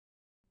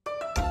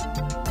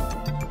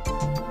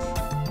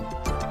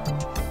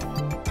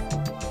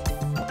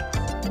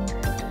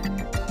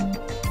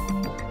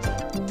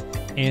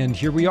And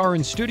here we are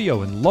in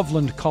studio in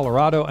Loveland,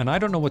 Colorado. And I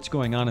don't know what's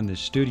going on in this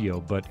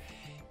studio, but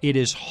it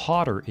is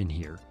hotter in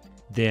here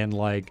than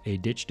like a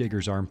ditch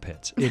digger's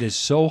armpits. It is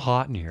so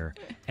hot in here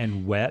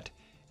and wet.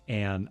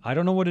 And I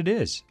don't know what it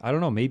is. I don't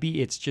know. Maybe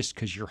it's just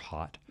because you're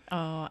hot.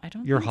 Oh, I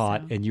don't You're think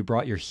hot so. and you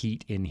brought your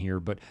heat in here.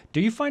 But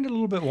do you find it a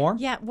little bit warm?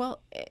 Yeah,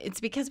 well,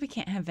 it's because we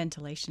can't have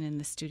ventilation in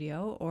the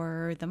studio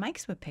or the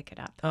mics would pick it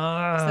up.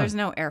 So there's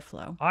no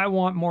airflow. I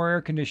want more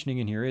air conditioning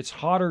in here. It's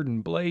hotter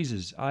than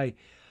blazes.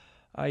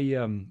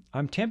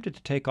 I'm tempted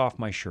to take off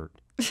my shirt.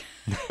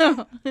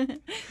 We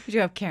do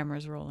have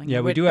cameras rolling.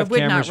 Yeah, we do have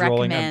cameras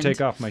rolling. I'd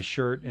take off my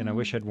shirt, and I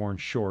wish I'd worn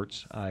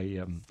shorts.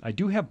 I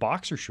do have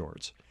boxer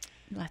shorts.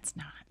 Let's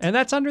not. And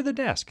that's under the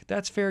desk.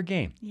 That's fair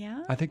game.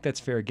 Yeah? I think that's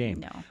fair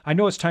game. No. I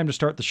know it's time to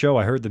start the show.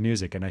 I heard the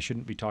music, and I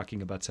shouldn't be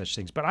talking about such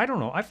things. But I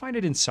don't know. I find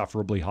it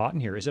insufferably hot in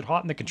here. Is it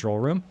hot in the control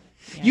room?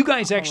 Yeah, You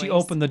guys actually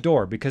always. open the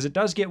door, because it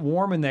does get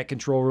warm in that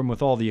control room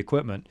with all the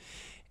equipment.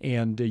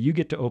 And you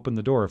get to open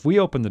the door. If we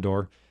open the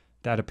door,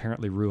 that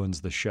apparently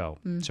ruins the show.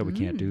 So we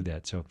can't do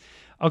that. So,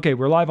 okay,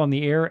 we're live on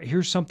the air.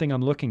 Here's something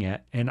I'm looking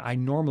at. And I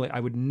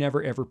would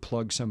never, ever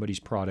plug somebody's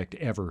product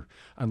ever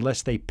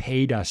unless they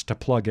paid us to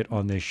plug it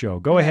on this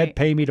show. Go ahead,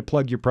 pay me to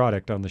plug your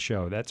product on the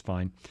show. That's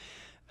fine.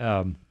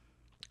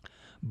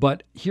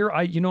 But here,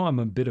 I'm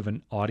a bit of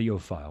an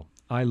audiophile.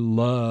 I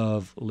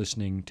love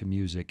listening to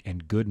music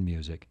and good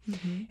music.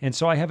 And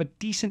so I have a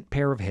decent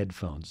pair of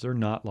headphones. They're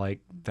not like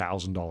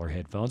 $1,000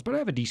 headphones, but I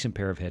have a decent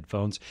pair of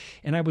headphones.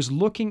 And I was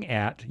looking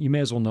at, you may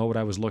as well know what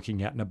I was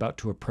looking at and about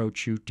to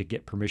approach you to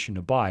get permission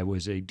to buy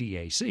was a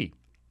DAC.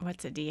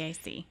 What's a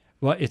DAC?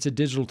 Well, it's a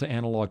digital to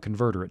analog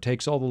converter. It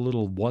takes all the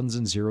little ones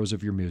and zeros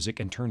of your music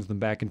and turns them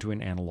back into an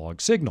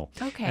analog signal.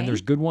 Okay. And there's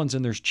good ones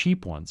and there's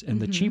cheap ones. And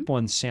the cheap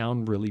ones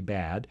sound really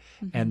bad.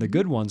 And the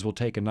good ones will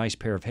take a nice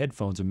pair of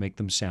headphones and make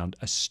them sound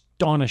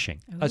astonishing.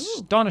 Ooh.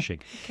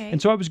 Astonishing. Okay.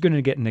 And so I was going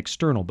to get an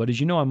external. But as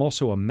you know, I'm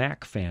also a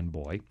Mac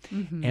fanboy.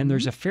 And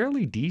there's a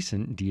fairly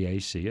decent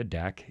DAC, a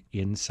DAC,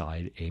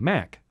 inside a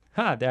Mac.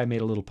 I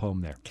made a little poem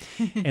there.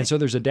 And so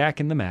there's a DAC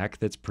in the Mac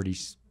that's pretty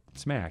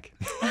smack.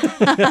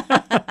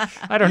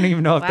 I don't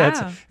even know if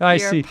that's. I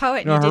You're see. a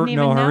poet. No, You didn't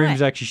even know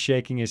Harim's it. actually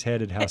shaking his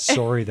head at how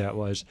sorry that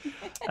was.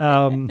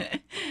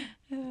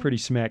 Pretty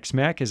smack.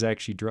 Smack is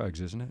actually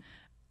drugs, isn't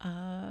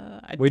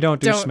it? We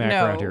don't do smack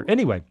around here.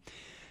 Anyway,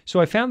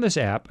 so I found this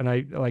app, and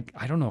I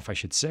don't know if I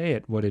should say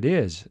it, what it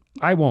is.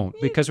 I won't,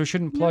 because we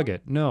shouldn't plug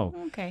it. No.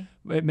 Okay.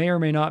 It may or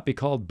may not be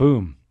called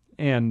Boom.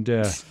 And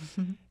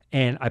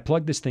and I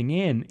plugged this thing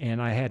in,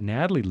 and I had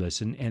Natalie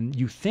listen, and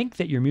you think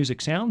that your music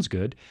sounds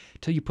good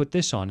till you put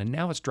this on, and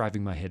now it's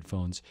driving my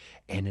headphones,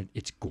 and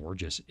it's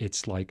gorgeous.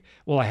 It's like,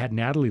 well, I had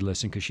Natalie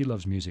listen because she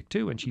loves music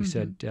too, and she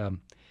said,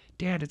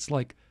 Dad, it's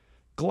like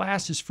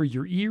glasses for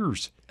your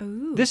ears.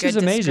 Ooh, This is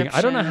good amazing.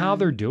 I don't know how description.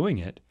 they're doing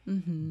it,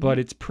 but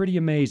it's pretty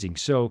amazing.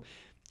 So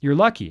you're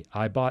lucky.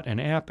 I bought an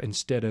app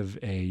instead of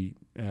a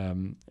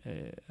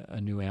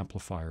new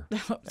amplifier,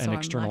 So an I'm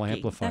external lucky.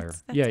 amplifier.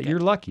 That's Yeah, good. you're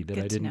lucky that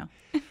Good I to didn't.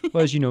 know.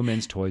 Well, as you know,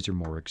 men's toys are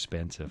more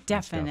expensive. and stuff.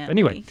 Definitely.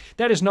 Anyway,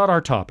 that is not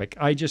our topic.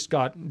 I just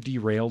got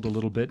derailed a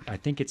little bit. I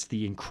think it's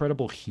the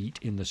incredible heat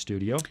in the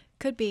studio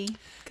Could be.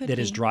 Could that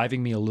be. is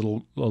driving me a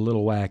little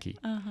wacky.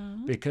 Uh-huh.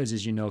 Because,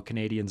 as you know,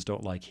 Canadians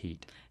don't like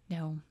heat.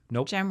 No.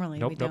 Nope. Generally,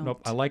 nope. we Nope. don't.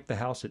 Nope. I like the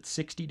house at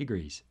 60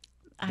 degrees.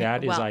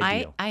 That is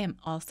ideal. I am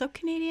also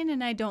Canadian,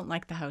 and I don't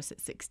like the house at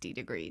 60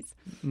 degrees.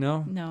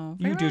 No. No.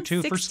 You do Around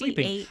too for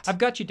sleeping. 68. I've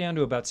got you down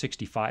to about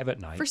 65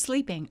 at night. For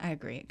sleeping, I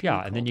agree. It could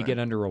Yeah, be and then you colder.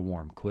 get under a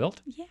warm quilt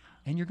Yeah.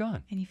 and you're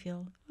gone. And you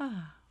feel,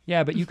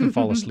 Yeah, but you can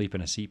fall asleep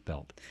in a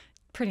seatbelt.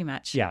 pretty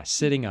much. Yeah,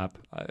 sitting up.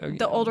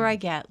 The older I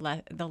get,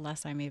 the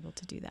less I'm able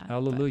to do that.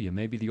 Hallelujah.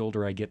 Maybe the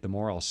older I get, the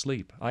more I'll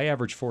sleep. I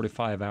average 4 to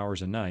 5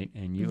 hours a night,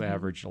 and you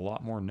average a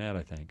lot more than that,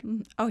 I think.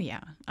 Oh, yeah.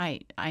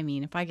 I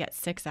mean, if I get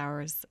 6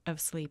 hours of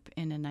sleep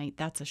in a night,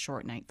 that's a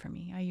short night for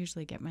me. I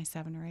usually get my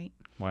 7 or 8.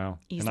 Wow.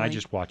 And Easily. I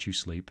just watch you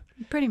sleep.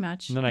 Pretty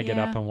much. And then I get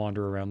yeah. up and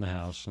wander around the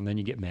house, and then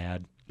you get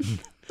mad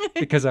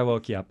because I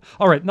woke you up.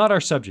 All right, not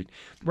our subject.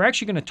 We're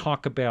actually going to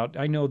talk about,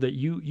 I know that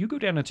you go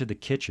down into the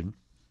kitchen,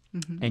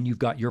 and you've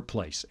got your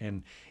place,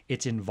 and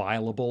it's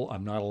inviolable.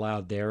 I'm not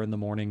allowed there in the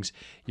mornings.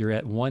 You're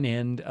at one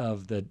end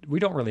of we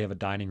don't really have a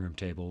dining room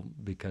table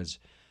because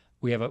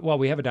we have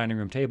a dining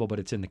room table, but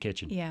it's in the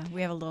kitchen. Yeah,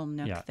 we have a little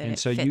nook that and it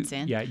so fits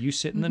in. you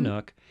sit in the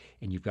nook,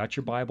 and you've got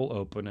your Bible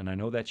open, and I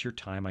know that's your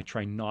time. I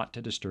try not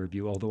to disturb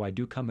you, although I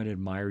do come and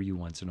admire you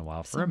once in a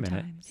while for a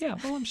minute. Sometimes. Yeah,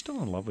 well, I'm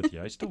still in love with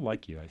you. I still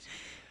like you.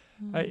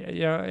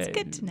 It's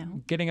good to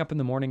know. Getting up in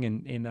the morning,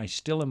 and I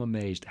still am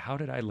amazed. How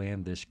did I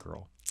land this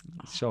girl?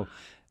 So,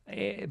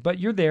 but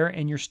you're there,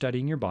 and you're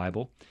studying your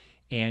Bible,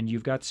 and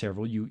you've got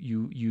several. You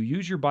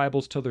use your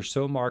Bibles till they're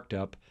so marked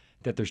up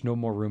that there's no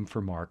more room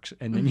for marks,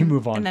 and then you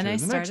move on And then to I the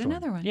start next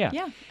another one. Yeah,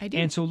 Yeah, I do.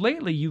 And so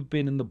lately, you've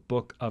been in the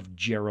book of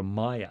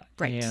Jeremiah,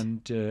 Right.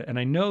 And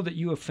I know that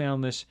you have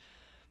found this.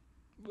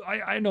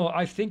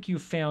 I think you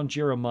found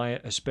Jeremiah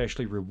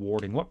especially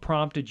rewarding. What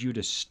prompted you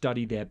to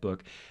study that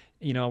book?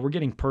 You know, we're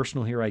getting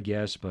personal here, I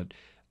guess, but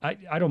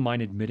I don't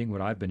mind admitting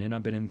what I've been in.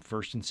 I've been in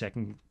 1st and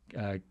 2nd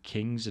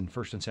Kings and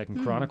First and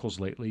Second Chronicles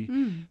lately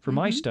for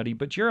my study.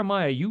 But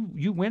Jeremiah,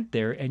 you went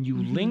there and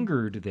you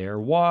lingered there.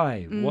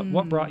 Why?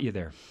 What brought you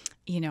there?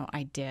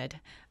 I did.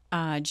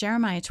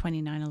 Jeremiah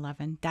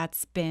 29:11.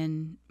 That's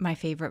been my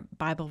favorite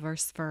Bible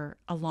verse for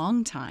a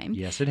long time.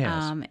 Yes, it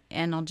has.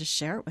 And I'll just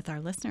share it with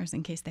our listeners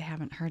in case they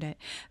haven't heard it.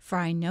 For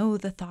I know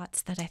the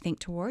thoughts that I think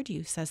toward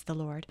you, says the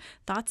Lord,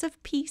 thoughts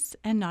of peace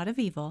and not of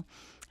evil,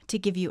 to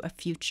give you a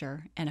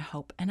future and a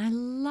hope. And I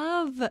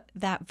love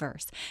that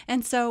verse.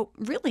 And so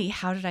really,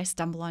 how did I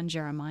stumble on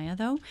Jeremiah,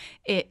 though?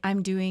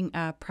 I'm doing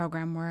a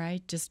program where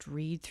I just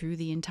read through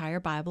the entire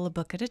Bible, a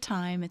book at a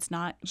time. It's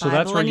not So Bible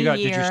that's where in you a got,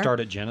 year. did you start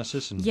at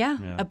Genesis? Yeah,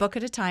 a book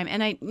at a time.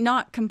 And I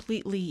not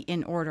completely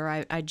in order.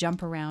 I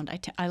jump around.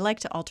 I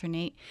like to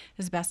alternate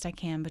as best I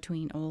can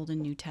between Old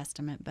and New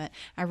Testament. But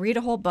I read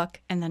a whole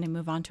book and then I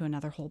move on to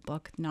another whole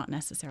book, not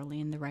necessarily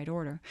in the right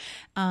order.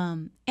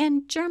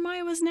 And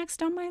Jeremiah was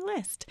next on my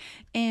list.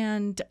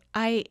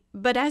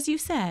 But as you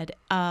said,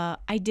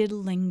 I did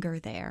linger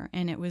there,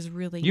 and it was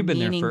really You've been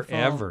meaningful there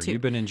forever. to-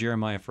 You've been in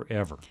Jeremiah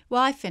forever.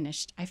 Well, I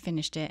finished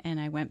it, and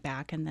I went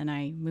back, and then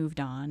I moved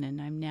on,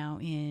 and I'm now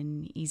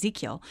in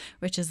Ezekiel,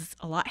 which is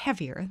a lot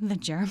heavier than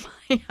Jeremiah.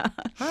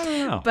 I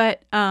don't know.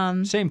 But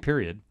Same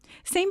period.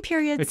 same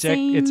period, It's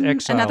same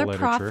exile another literature.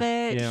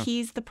 prophet. Yeah.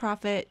 He's the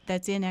prophet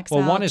that's in exile.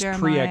 Well, one is Jeremiah,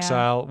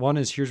 pre-exile, one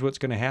is here's what's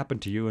going to happen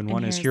to you, and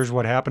one is here's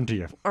what happened to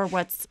you. or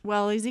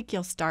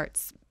Ezekiel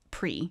starts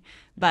pre,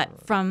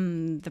 but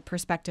from the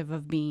perspective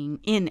of being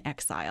in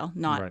exile,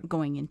 not Right.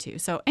 going into.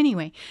 So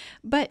anyway,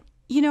 but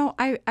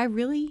I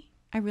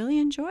really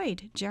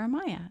enjoyed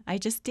Jeremiah. I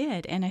just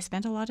did, and I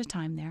spent a lot of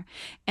time there.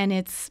 And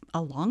it's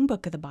a long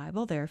book of the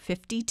Bible. There are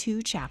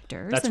 52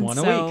 chapters. That's and one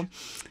a so, week.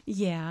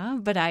 Yeah,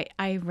 but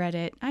I read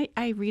it.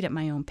 I read at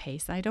my own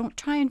pace. I don't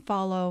try and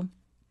follow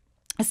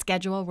a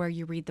schedule where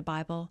you read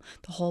the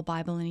whole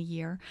Bible in a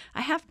year.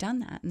 I have done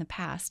that in the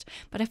past,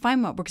 but I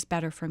find what works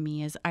better for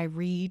me is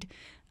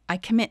I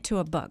commit to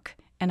a book,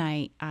 and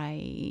I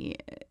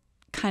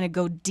kind of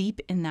go deep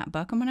in that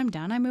book. And when I'm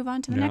done, I move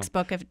on to the next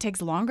book. If it takes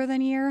longer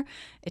than a year,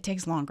 it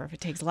takes longer. If it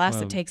takes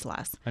less, it takes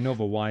less. I know of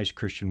a wise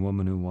Christian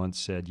woman who once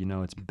said,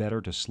 it's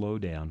better to slow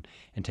down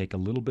and take a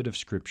little bit of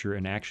Scripture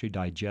and actually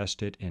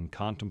digest it and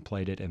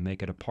contemplate it and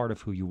make it a part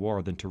of who you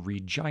are than to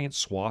read giant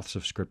swaths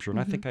of Scripture. And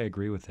I think I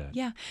agree with that.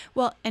 Yeah.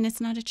 Well, and it's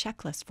not a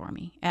checklist for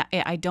me.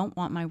 I don't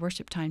want my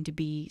worship time to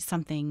be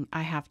something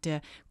I have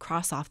to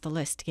cross off the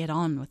list to get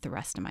on with the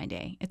rest of my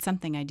day. It's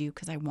something I do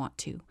because I want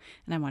to,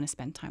 and I want to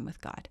spend time with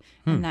God.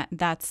 And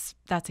that's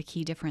a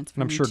key difference for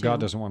me, I'm sure too. God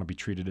doesn't want to be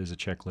treated as a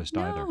checklist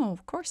either. No,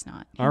 of course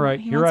not. All right,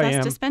 He here wants I us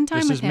am. to spend time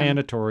this with is him.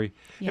 mandatory.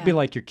 Yeah. It'd be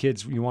like your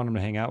kids. You want them to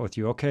hang out with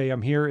you. Okay,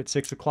 I'm here at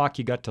 6 o'clock.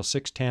 You got till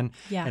 6:10,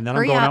 Yeah, and then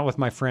hurry I'm going up. out with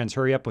my friends.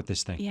 Hurry up with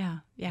this thing.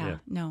 Yeah.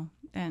 No,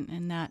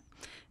 and that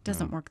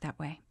doesn't work that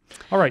way.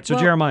 All right, so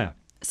Well, Jeremiah.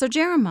 So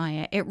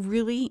Jeremiah, it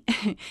really,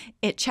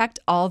 it checked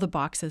all the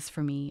boxes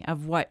for me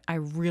of what I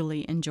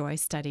really enjoy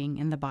studying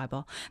in the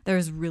Bible.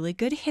 There's really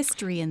good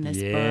history in this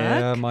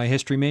Yeah, book. my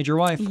history major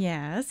wife.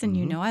 Yes,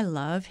 and I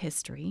love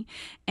history.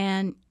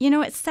 And,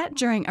 it's set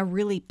during a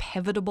really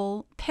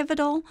pivotal,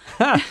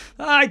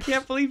 I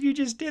can't believe you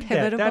just did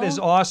that. That is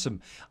Pivotable?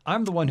 awesome.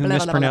 I'm the one who Blah,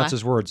 blah, blah, blah.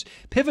 mispronounces words.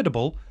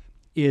 Pivotable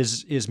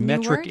is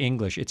metric word?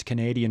 English. It's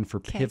Canadian for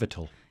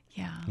pivotal.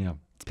 yeah. Yeah.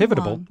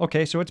 Pivotable. long.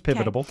 Okay, so it's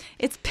pivotable.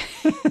 It's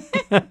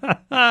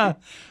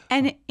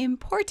an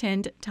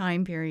important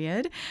time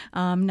period,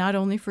 not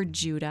only for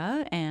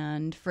Judah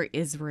and for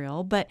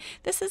Israel, but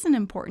this is an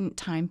important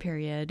time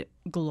period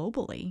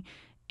globally.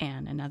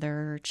 And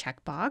another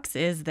checkbox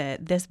is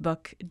that this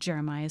book,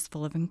 Jeremiah, is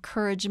full of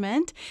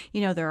encouragement.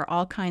 There are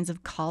all kinds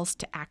of calls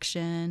to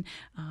action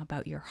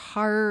about your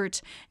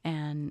heart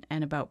and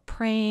about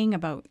praying,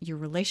 about your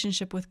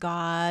relationship with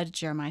God.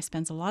 Jeremiah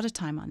spends a lot of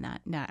time on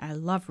that. Now, I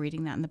love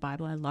reading that in the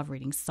Bible. I love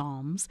reading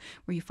Psalms,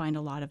 where you find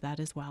a lot of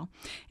that as well.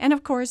 And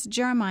of course,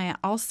 Jeremiah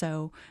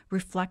also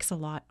reflects a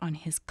lot on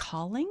his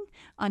calling,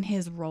 on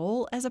his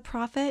role as a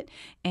prophet.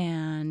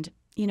 And,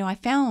 I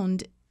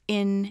found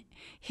in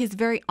his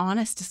very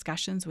honest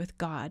discussions with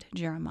God,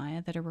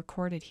 Jeremiah, that are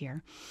recorded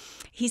here,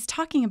 he's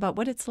talking about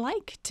what it's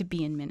like to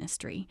be in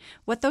ministry,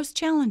 what those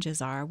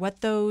challenges are,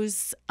 what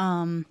those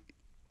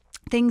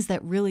things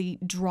that really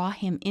draw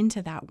him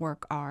into that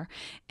work are.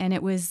 And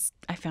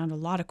I found a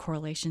lot of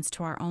correlations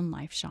to our own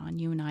life, Sean,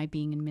 you and I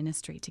being in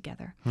ministry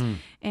together.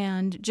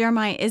 And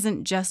Jeremiah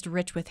isn't just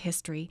rich with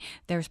history.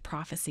 There's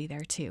prophecy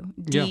there too.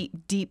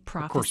 Deep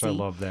prophecy. Of course, I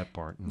love that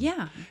part.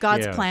 Yeah.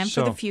 God's plan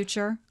for the so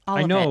future.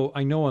 I know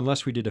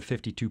unless we did a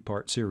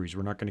 52-part series,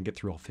 we're not going to get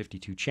through all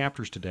 52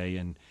 chapters today.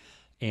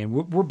 And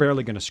we're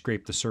barely going to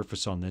scrape the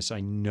surface on this. I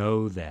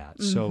know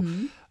that. So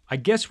I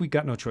guess we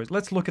got no choice.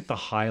 Let's look at the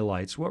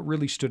highlights. What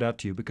really stood out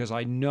to you? Because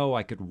I know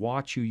I could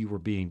watch you. You were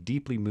being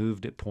deeply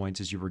moved at points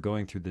as you were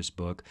going through this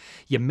book.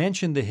 You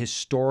mentioned the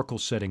historical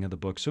setting of the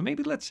book. So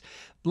maybe let's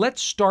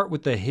start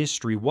with the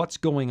history. What's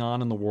going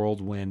on in the world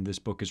when this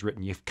book is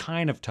written? You've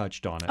kind of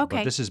touched on it, Okay.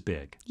 but this is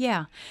big.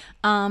 Yeah.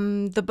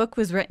 The book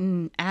was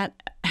written at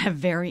a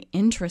very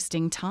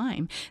interesting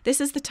time.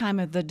 This is the time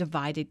of the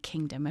divided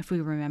kingdom. If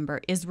we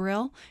remember,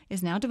 Israel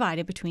is now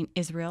divided between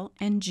Israel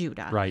and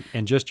Judah. Right.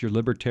 And just your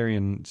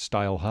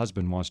libertarian-style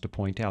husband wants to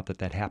point out that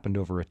that happened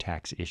over a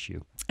tax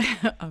issue.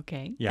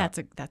 Okay. Yeah.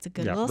 That's a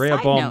good little side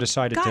Rehoboam note.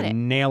 decided Got to it.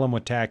 nail them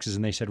with taxes,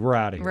 and they said, we're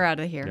out of here. We're out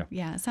of here.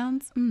 Yeah, it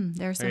sounds,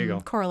 there's There you some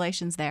go.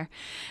 correlations there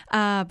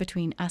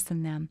between us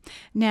and them.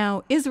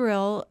 Now,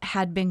 Israel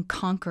had been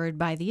conquered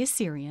by the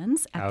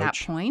Assyrians at that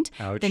Ouch. point,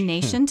 Ouch. the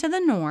nation to the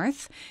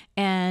north,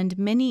 and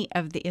many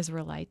of the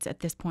Israelites at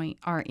this point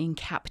are in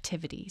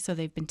captivity. So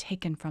they've been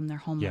taken from their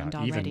homeland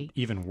already.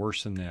 Even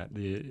worse than that.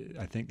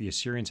 I think the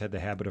Assyrians had the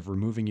habit of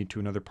removing you to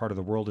another part of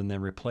the world and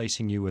then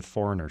replacing you with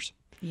foreigners,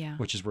 Yeah.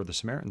 which is where the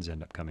Samaritans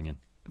end up coming in.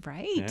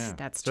 Right. Yeah.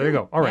 That's There true. you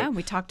go. All right. Yeah,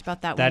 we talked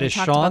about that That when we is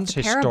talked about Sean's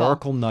the parable.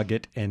 historical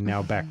nugget, and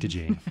now back to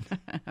Jane.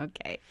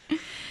 Okay.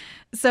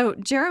 So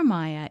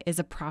Jeremiah is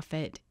a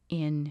prophet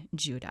in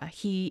Judah.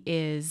 He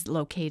is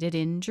located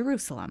in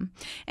Jerusalem,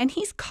 and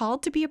he's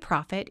called to be a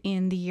prophet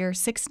in the year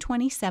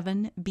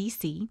 627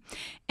 BC.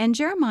 And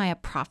Jeremiah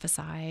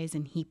prophesies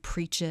and he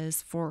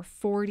preaches for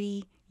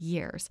 40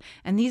 years.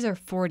 And these are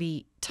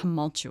 40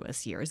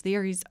 tumultuous years.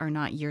 These are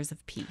not years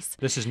of peace.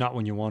 This is not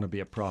when you want to be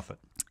a prophet.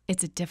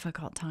 It's a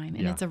difficult time,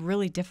 and Yeah. it's a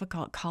really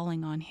difficult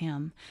calling on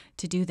him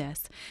to do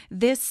this.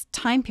 This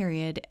time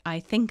period I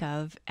think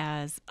of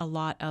as a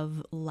lot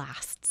of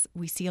lasts.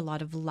 We see a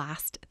lot of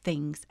last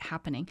things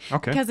happening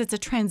because it's a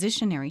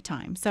transitionary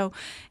time. So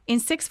in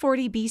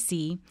 640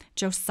 BC,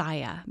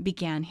 Josiah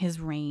began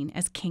his reign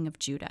as king of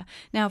Judah.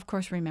 Now, of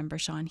course, remember,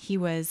 Sean, he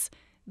was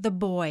the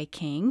boy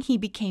king. He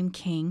became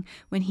king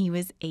when he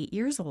was 8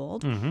 years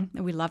old. And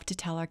we love to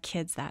tell our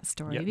kids that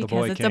story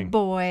because it's king. a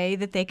boy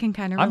that they can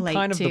kind of I'm relate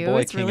kind of to. the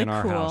boy It's king really in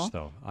our cool. house,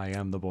 though. I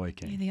am the boy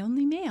king. You're the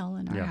only male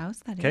in our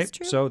house. That is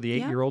true. So the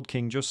Yeah. 8-year-old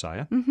King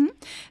Josiah.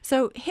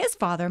 So his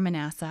father,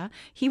 Manasseh,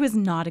 he was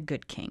not a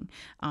good king.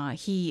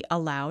 He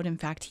allowed, in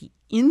fact, he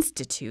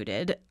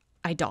instituted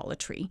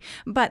idolatry.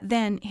 But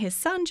then his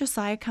son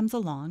Josiah comes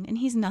along and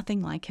he's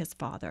nothing like his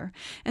father.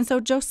 And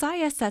so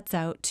Josiah sets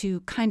out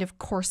to kind of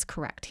course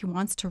correct. He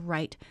wants to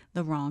right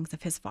the wrongs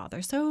of his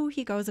father. So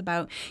he goes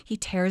about, he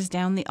tears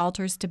down the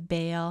altars to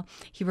Baal.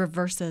 He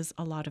reverses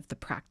a lot of the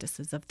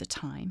practices of the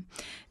time.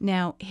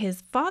 Now,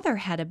 his father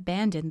had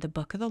abandoned the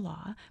book of the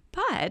law,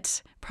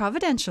 but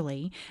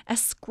providentially, a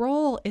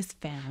scroll is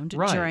found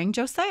during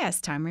Josiah's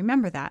time.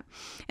 Remember that.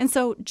 And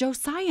so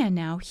Josiah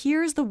now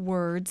hears the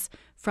words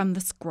from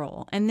the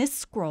scroll. And this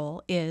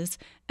scroll is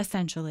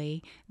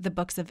essentially the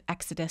books of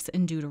Exodus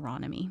and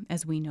Deuteronomy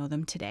as we know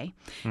them today.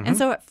 And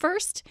so at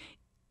first,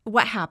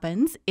 what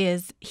happens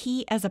is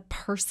he as a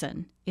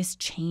person is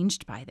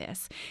changed by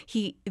this.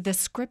 The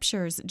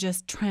scriptures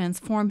just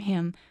transform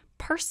him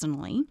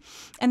personally,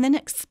 and then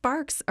it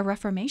sparks a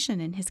reformation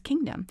in his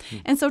kingdom.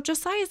 And so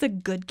Josiah is a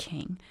good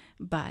king,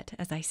 but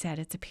as I said,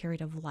 it's a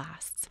period of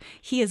lasts.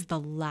 He is the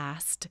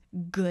last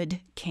good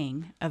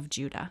king of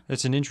Judah.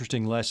 That's an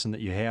interesting lesson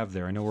that you have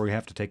there. I know we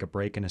have to take a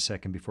break in a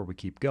second before we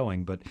keep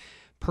going, but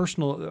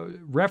personal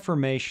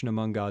reformation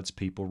among God's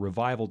people,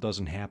 revival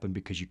doesn't happen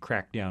because you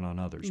crack down on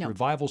others. No.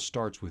 Revival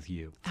starts with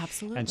you.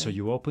 Absolutely. And so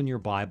you open your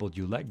Bible,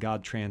 you let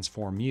God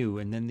transform you,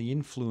 and then the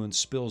influence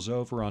spills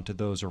over onto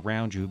those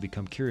around you who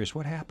become curious.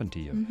 What happened to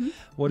you?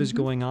 What is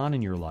going on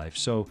in your life?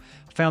 So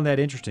I found that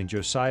interesting.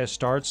 Josiah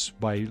starts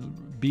by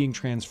being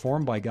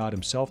transformed by God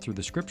himself through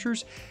the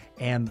scriptures,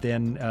 and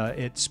then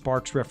it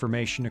sparks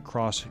reformation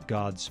across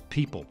God's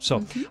people.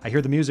 So I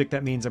hear the music.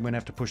 That means I'm going to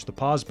have to push the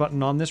pause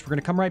button on this. We're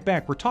going to come right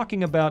back. We're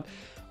talking about,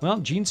 well,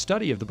 Jean's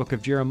study of the book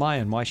of Jeremiah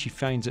and why she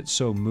finds it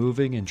so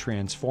moving and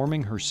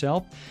transforming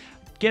herself.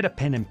 Get a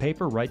pen and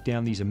paper, write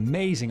down these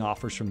amazing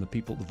offers from the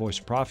people at the Voice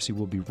of Prophecy.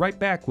 We'll be right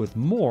back with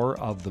more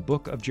of the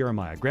book of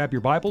Jeremiah. Grab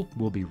your Bible.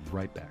 We'll be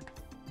right back.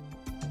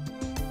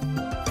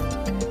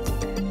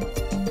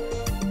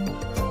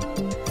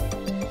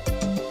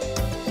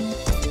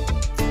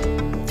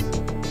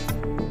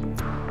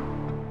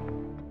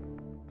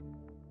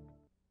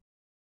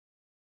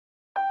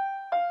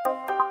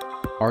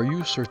 Are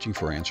you searching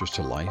for answers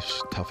to life's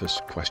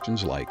toughest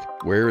questions like,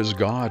 where is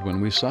God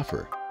when we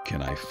suffer?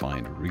 Can I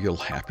find real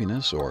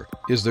happiness? Or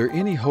is there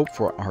any hope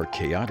for our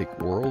chaotic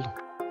world?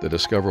 The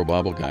Discover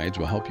Bible Guides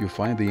will help you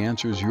find the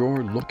answers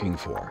you're looking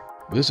for.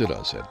 Visit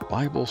us at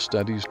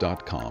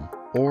BibleStudies.com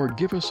or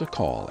give us a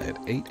call at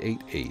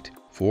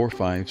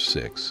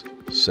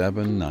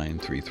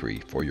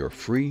 888-456-7933 for your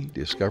free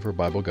Discover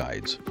Bible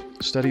Guides.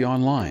 Study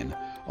online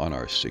on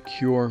our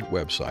secure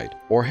website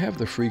or have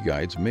the free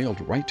guides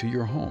mailed right to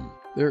your home.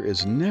 There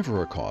is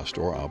never a cost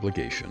or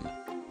obligation.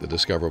 The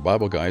Discover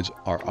Bible Guides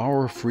are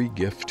our free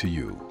gift to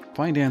you.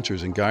 Find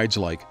answers in guides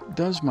like,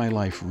 Does My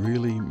Life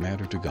Really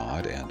Matter to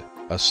God? And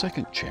A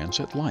Second Chance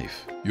at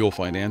Life. You'll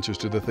find answers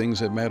to the things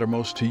that matter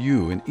most to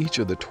you in each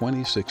of the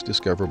 26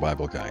 Discover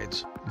Bible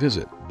Guides.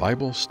 Visit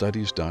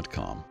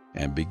BibleStudies.com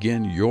and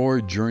begin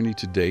your journey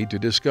today to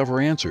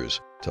discover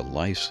answers to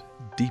life's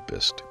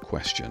deepest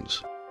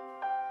questions.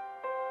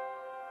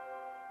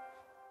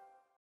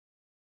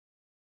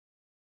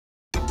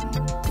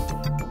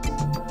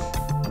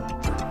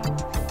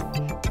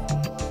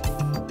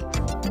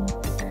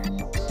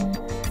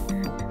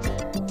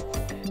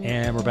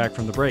 we're back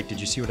from the break. Did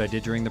you see what I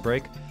did during the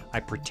break?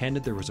 I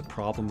pretended there was a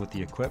problem with the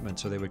equipment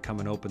so they would come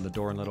and open the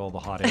door and let all the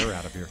hot air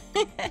out of here.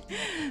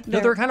 No,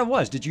 there kind of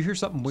was. Did you hear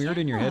something weird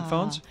in your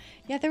headphones?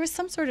 Yeah, there was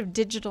some sort of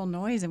digital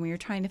noise, and we were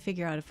trying to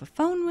figure out if a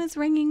phone was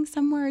ringing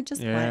somewhere or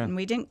just what, and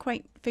we didn't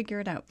quite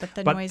figure it out. But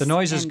the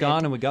noise is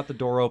gone, and we got the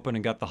door open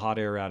and got the hot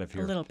air out of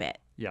here. A little bit.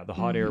 Yeah, the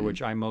hot air,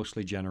 which I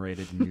mostly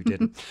generated and you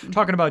didn't.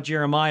 Talking about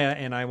Jeremiah,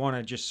 and I want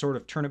to just sort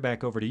of turn it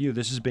back over to you.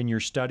 This has been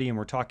your study, and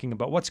we're talking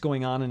about what's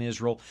going on in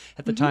Israel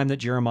at the time that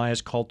Jeremiah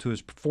is called to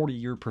his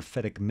 40-year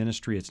prophetic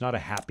ministry. It's not a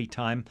happy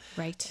time.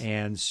 Right.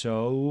 And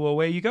so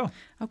away you go.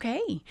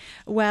 Okay.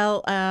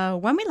 Well,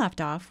 when we left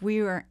off,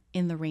 we were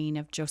in the reign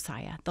of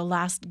Josiah, the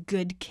last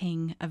good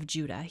king of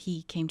Judah.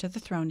 He came to the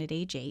throne at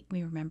age 8.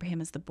 We remember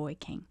him as the boy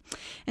king.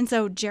 And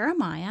so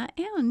Jeremiah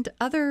and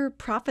other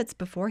prophets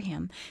before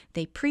him,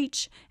 they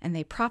preach and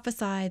they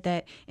prophesy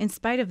that in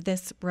spite of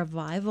this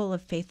revival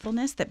of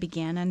faithfulness that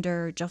began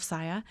under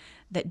Josiah,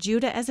 that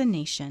Judah as a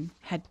nation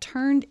had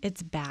turned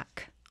its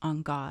back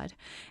on God.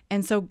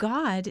 And so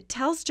God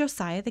tells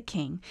Josiah the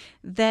king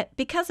that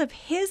because of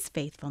his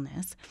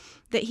faithfulness,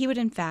 that he would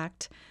in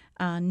fact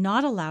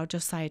not allow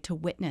Josiah to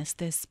witness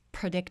this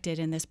predicted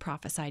and this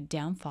prophesied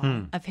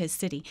downfall of his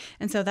city.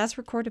 And so that's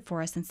recorded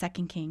for us in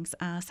 2 Kings.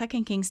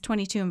 2 Kings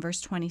 22 and verse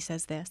 20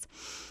 says this,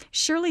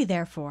 "Surely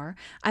therefore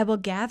I will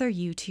gather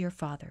you to your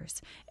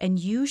fathers, and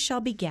you shall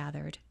be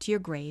gathered to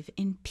your grave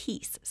in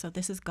peace." So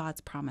this is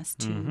God's promise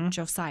to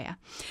Josiah.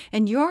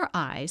 "And your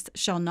eyes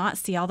shall not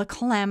see all the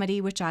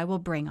calamity which I will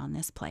bring on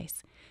this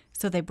place."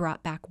 So they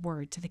brought back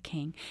word to the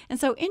king. And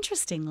so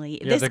interestingly,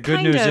 the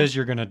good news is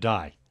you're going to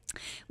die.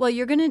 Well,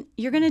 you're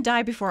gonna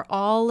die before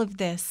all of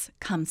this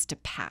comes to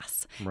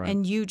pass, right.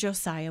 And you,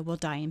 Josiah, will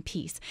die in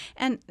peace.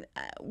 And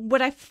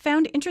what I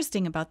found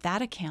interesting about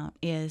that account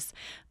is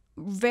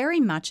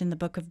very much in the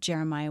book of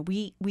Jeremiah,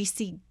 we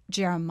see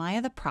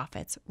Jeremiah the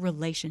prophet's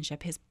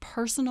relationship, his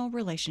personal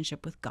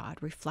relationship with God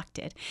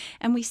reflected.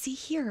 And we see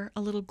here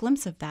a little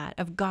glimpse of that,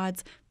 of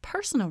God's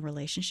personal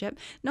relationship,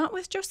 not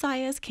with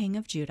Josiah as king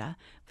of Judah,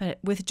 but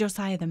with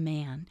Josiah the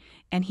man.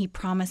 And he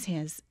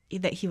promises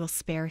that he will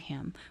spare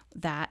him,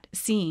 that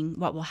seeing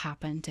what will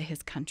happen to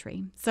his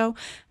country. So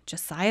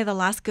Josiah, the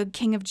last good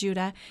king of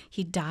Judah,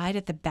 he died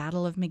at the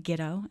Battle of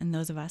Megiddo. And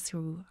those of us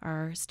who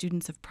are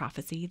students of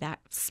prophecy, that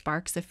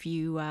sparks a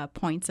few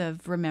points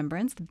of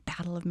remembrance, the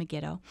Battle of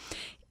Megiddo.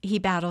 He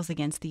battles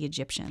against the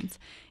Egyptians.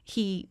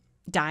 He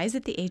dies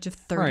at the age of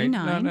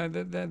 39. Right.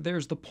 No,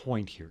 there's the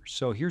point here.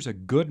 So here's a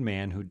good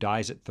man who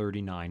dies at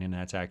 39, and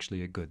that's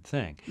actually a good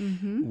thing,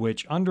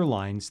 which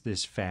underlines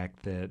this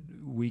fact that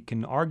we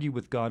can argue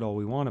with God all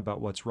we want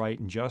about what's right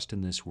and just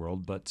in this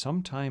world, but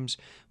sometimes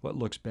what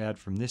looks bad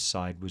from this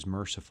side was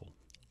merciful.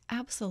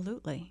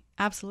 Absolutely.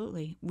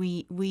 Absolutely.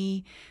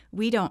 We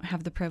don't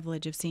have the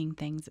privilege of seeing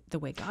things the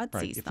way God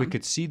sees them. If we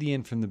could see the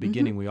end from the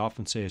beginning, we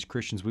often say as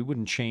Christians, we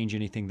wouldn't change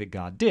anything that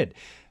God did.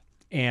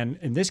 And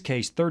in this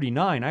case,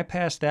 39, I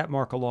passed that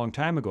mark a long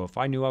time ago. If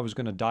I knew I was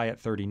going to die at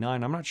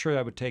 39, I'm not sure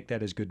I would take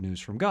that as good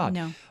news from God.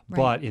 No, right.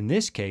 But in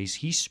this case,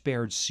 he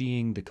spared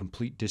seeing the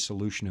complete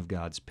dissolution of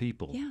God's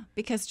people. Yeah,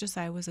 because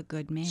Josiah was a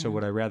good man. So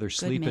would I rather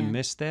sleep and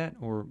miss that?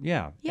 Or,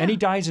 yeah. And he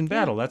dies in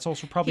battle. That's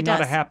also probably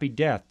not a happy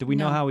death. Do we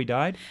know how he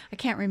died? I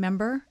can't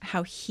remember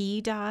how he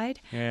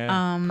died.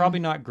 Yeah, probably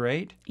not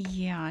great.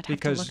 Yeah, I'd have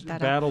to look that up. Because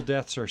battle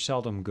deaths are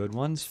seldom good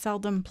ones.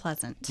 Seldom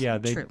pleasant. Yeah,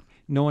 True.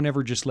 No one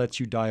ever just lets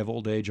you die of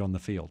old age on the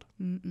field.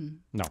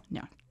 No.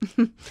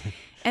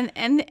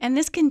 And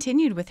this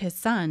continued with his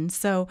son.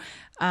 So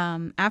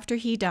after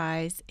he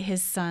dies,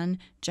 his son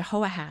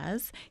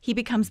Jehoahaz, he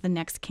becomes the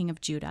next king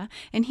of Judah,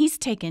 and he's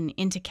taken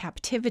into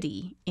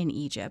captivity in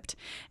Egypt.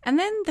 And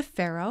then the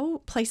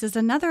Pharaoh places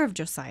another of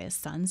Josiah's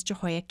sons,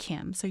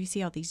 Jehoiakim. So you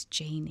see all these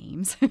J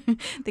names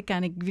that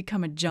kind of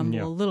become a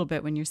jumble a little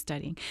bit when you're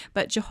studying.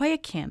 But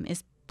Jehoiakim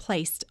is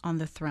placed on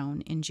the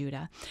throne in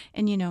Judah.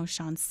 And you know,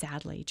 Sean,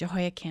 sadly,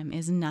 Jehoiakim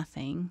is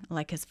nothing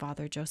like his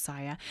father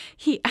Josiah.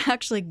 He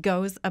actually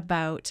goes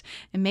about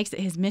and makes it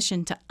his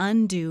mission to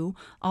undo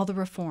all the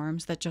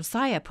reforms that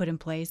Josiah put in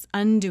place,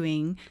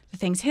 undoing the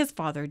things his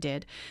father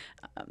did.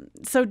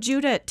 So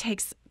Judah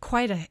takes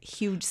quite a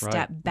huge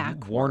step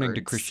backwards. Warning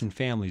to Christian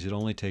families, it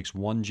only takes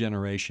one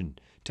generation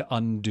to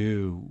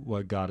undo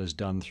what God has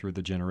done through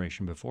the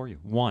generation before you.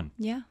 One.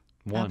 Yeah.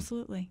 One.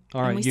 Absolutely.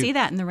 All right, and we see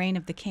that in the reign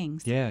of the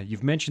kings. Yeah,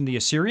 you've mentioned the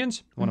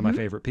Assyrians, one of my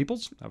favorite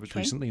peoples. I was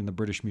recently in the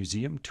British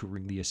Museum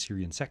touring the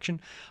Assyrian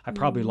section. I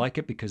probably like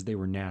it because they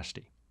were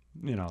nasty.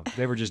 You know,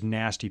 they were just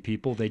nasty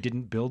people. They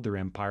didn't build their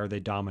empire.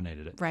 They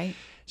dominated it. Right.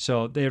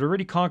 So they had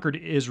already conquered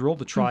Israel,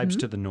 the tribes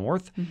to the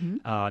north.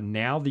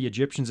 Now the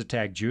Egyptians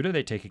attack Judah.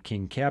 They take a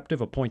king captive,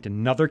 appoint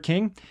another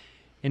king.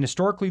 And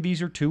historically,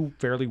 these are two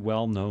fairly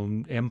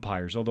well-known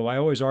empires, although I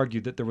always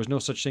argued that there was no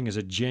such thing as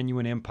a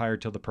genuine empire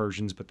till the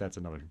Persians, but that's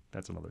another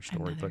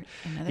story. Another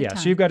time.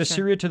 So you've got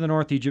Assyria to the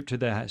north, Egypt to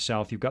the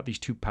south. You've got these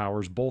two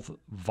powers both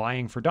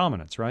vying for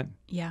dominance, right?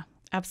 Yeah,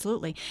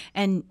 absolutely.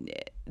 And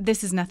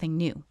this is nothing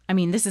new. I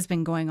mean, this has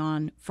been going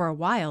on for a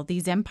while.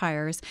 These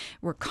empires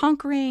were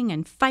conquering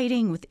and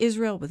fighting with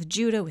Israel, with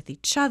Judah, with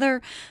each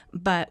other.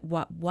 But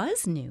what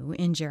was new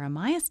in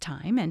Jeremiah's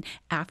time and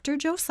after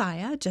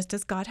Josiah, just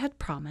as God had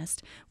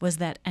promised, was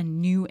that a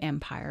new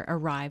empire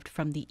arrived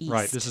from the east.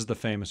 Right. This is the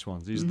famous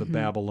ones. These are the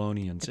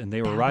Babylonians. And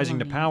they were rising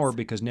to power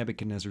because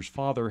Nebuchadnezzar's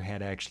father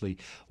had actually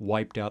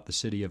wiped out the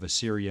city of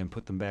Assyria and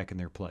put them back in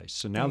their place.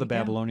 So now the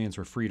Babylonians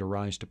were free to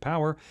rise to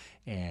power,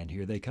 and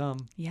here they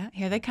come. Yeah,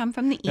 here they come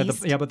from the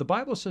east. But the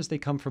Bible says they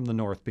come from the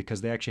north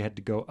because they actually had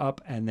to go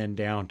up and then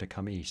down to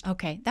come east.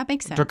 Okay, that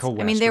makes sense. To go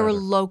west, I mean, they were rather.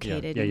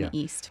 located in the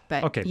east.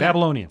 But okay,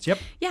 Babylonians, yep.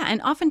 Yeah,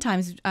 and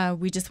oftentimes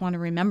we just want to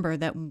remember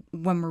that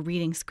when we're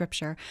reading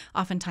Scripture,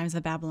 oftentimes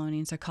the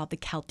Babylonians are called the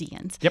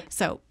Chaldeans. Yep.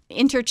 So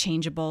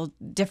interchangeable,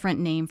 different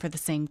name for the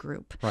same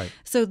group. Right.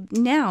 So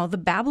now the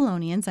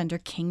Babylonians under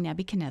King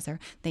Nebuchadnezzar,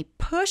 they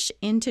push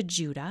into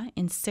Judah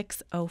in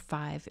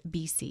 605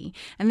 BC.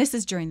 And this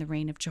is during the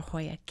reign of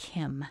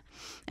Jehoiakim.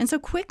 And so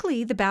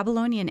quickly the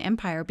Babylonian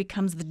Empire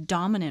becomes the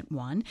dominant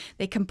one.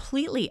 They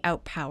completely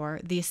outpower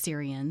the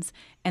Assyrians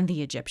and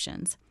the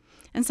Egyptians.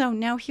 And so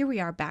now here we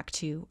are back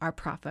to our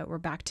prophet. We're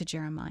back to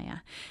Jeremiah.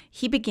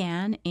 He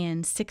began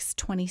in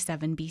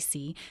 627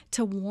 BC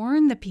to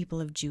warn the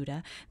people of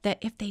Judah that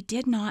if they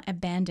did not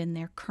abandon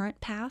their current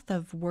path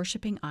of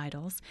worshiping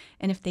idols,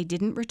 and if they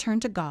didn't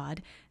return to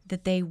God,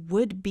 that they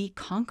would be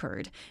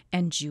conquered.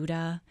 And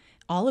Judah,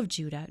 all of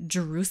Judah,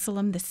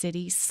 Jerusalem, the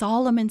city,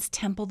 Solomon's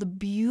temple, the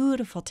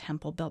beautiful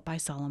temple built by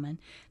Solomon,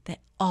 that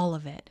all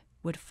of it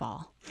would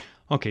fall.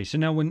 Okay, so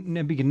now when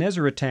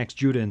Nebuchadnezzar attacks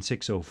Judah in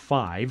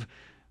 605,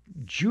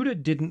 Judah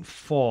didn't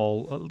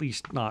fall, at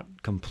least not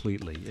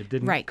completely. It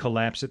didn't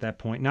collapse at that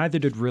point. Neither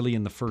did really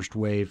in the first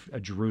wave,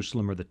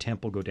 Jerusalem or the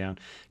temple go down.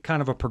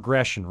 Kind of a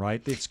progression,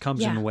 right? It comes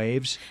in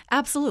waves.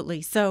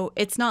 Absolutely. So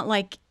it's not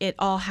like it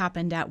all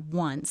happened at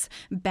once.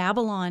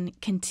 Babylon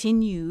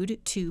continued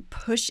to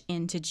push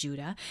into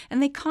Judah, and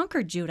they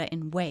conquered Judah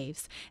in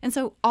waves. And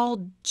so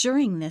all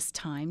during this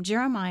time,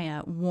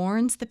 Jeremiah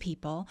warns the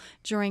people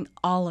during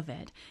all of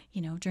it,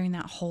 during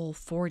that whole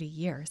 40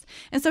 years.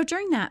 And so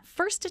during that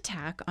first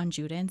attack on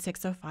Judah in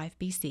 605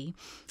 BC,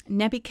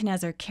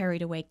 Nebuchadnezzar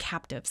carried away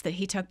captives that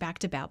he took back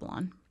to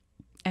Babylon,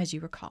 as you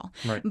recall.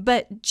 Right.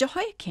 But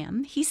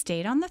Jehoiakim, he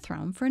stayed on the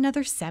throne for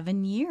another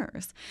 7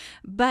 years.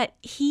 But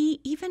he,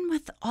 even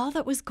with all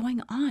that was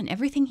going on,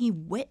 everything he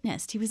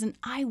witnessed, he was an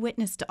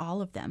eyewitness to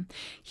all of them.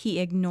 He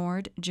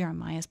ignored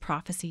Jeremiah's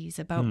prophecies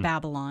about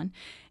Babylon.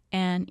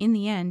 And in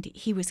the end,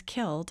 he was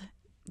killed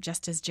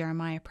just as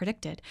Jeremiah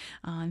predicted.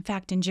 In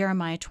fact, in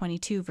Jeremiah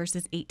 22,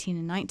 verses 18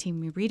 and 19,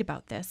 we read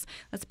about this.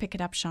 Let's pick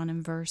it up, Sean,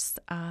 in verse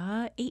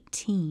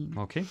 18.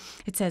 Okay.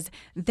 It says,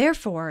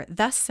 "Therefore,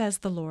 thus says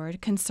the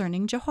Lord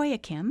concerning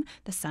Jehoiakim,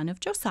 the son of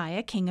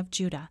Josiah, king of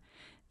Judah.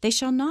 They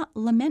shall not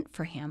lament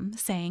for him,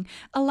 saying,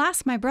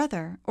 Alas, my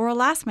brother, or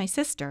alas, my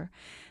sister.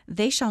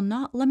 They shall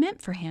not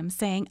lament for him,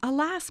 saying,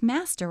 Alas,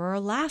 master, or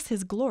alas,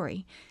 his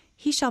glory.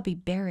 He shall be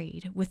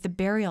buried with the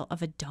burial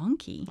of a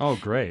donkey." Oh,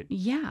 great.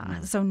 Yeah,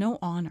 so no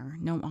honor,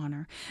 no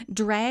honor.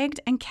 "Dragged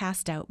and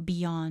cast out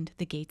beyond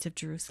the gates of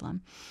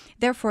Jerusalem.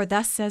 Therefore,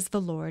 thus says the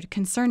Lord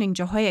concerning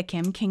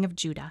Jehoiakim, king of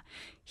Judah,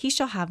 he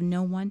shall have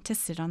no one to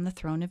sit on the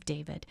throne of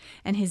David,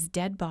 and his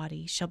dead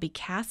body shall be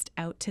cast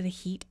out to the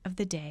heat of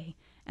the day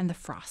and the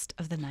frost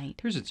of the night."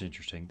 Here's what's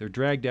interesting. They're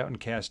dragged out and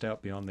cast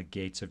out beyond the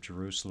gates of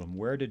Jerusalem.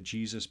 Where did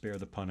Jesus bear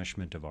the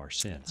punishment of our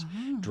sins?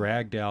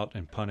 Dragged out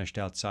and punished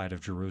outside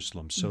of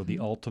Jerusalem. So the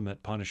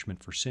ultimate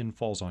punishment for sin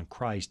falls on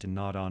Christ and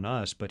not on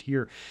us. But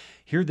here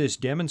this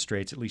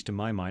demonstrates, at least in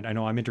my mind, I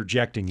know I'm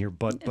interjecting here,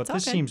 but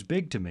this seems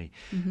big to me,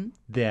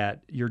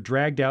 that you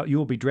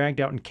will be dragged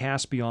out and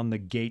cast beyond the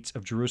gates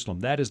of Jerusalem.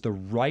 That is the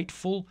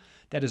rightful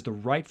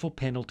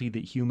penalty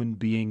that human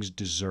beings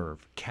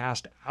deserve.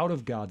 Cast out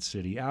of God's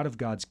city, out of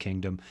God's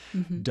kingdom,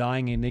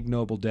 dying an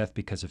ignoble death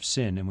because of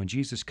sin. And when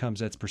Jesus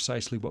comes, that's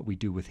precisely what we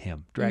do with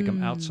him. Drag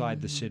him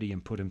outside the city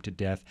and put him to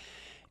death,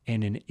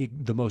 and in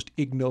the most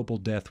ignoble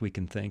death we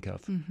can think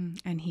of.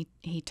 And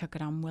he took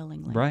it on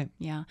willingly. Right.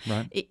 Yeah.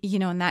 Right.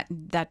 And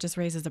that just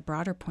raises a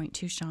broader point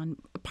too, Sean.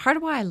 Part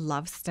of why I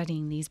love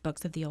studying these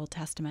books of the Old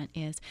Testament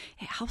is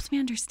it helps me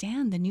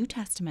understand the New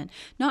Testament,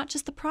 not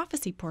just the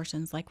prophecy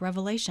portions like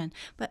Revelation,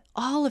 but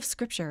all of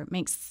Scripture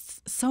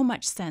makes so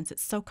much sense.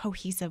 It's so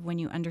cohesive when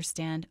you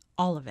understand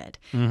all of it,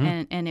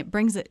 and it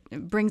brings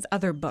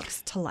other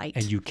books to light.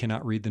 And you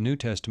cannot read the New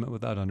Testament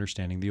without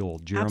understanding the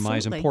Old. Jeremiah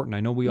is Absolutely. important.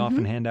 I know we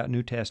often hand out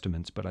New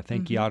Testaments, but I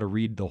think you ought to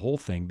read the whole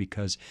thing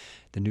because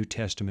the New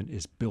Testament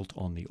is built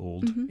on the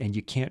Old, and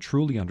you can't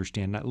truly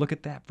understand that. Look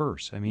at that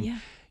verse. I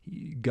mean,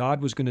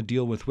 God was going to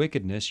deal with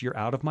wickedness. You're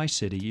out of my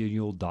city.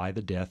 You'll die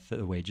the death,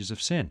 the wages of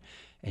sin.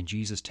 And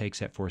Jesus takes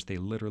that for us. They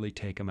literally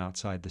take him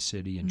outside the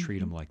city and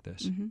treat him like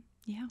this.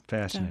 Yeah.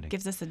 Fascinating. So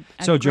gives us a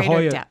So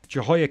greater depth.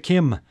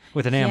 Jehoiakim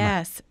with an M.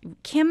 Yes.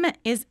 Kim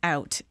is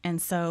out.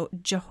 And so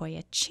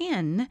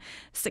Jehoiachin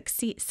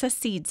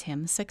succeeds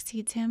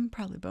him.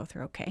 Probably both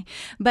are okay.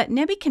 But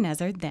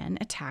Nebuchadnezzar then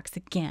attacks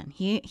again.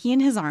 He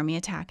and his army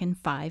attack in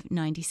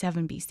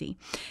 597 BC.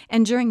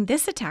 And during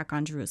this attack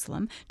on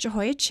Jerusalem,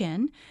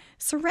 Jehoiachin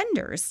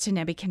surrenders to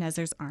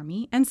Nebuchadnezzar's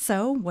army. And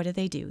so what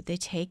do? They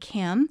take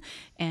him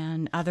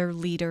and other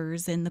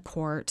leaders in the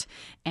court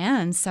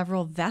and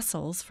several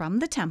vessels from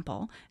the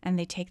temple, and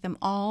they take them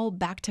all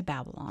back to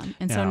Babylon.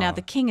 And so now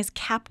the king is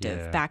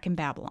captive back in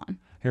Babylon.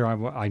 Here,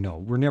 I know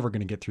we're never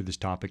going to get through this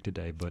topic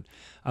today, but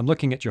I'm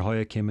looking at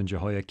Jehoiakim and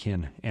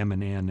Jehoiachin, M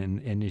and N,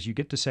 and as you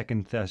get to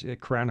 2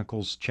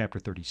 Chronicles chapter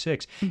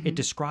 36, it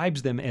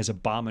describes them as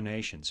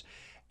abominations.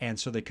 And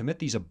so they commit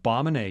these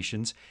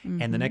abominations,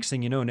 and the next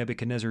thing you know,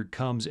 Nebuchadnezzar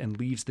comes and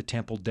leaves the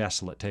temple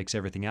desolate, takes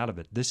everything out of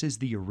it. This is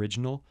the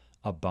original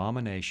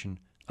abomination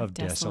of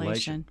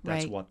desolation.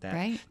 That's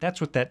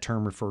that's what that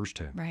term refers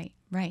to. Right.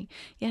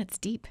 Yeah, it's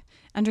deep.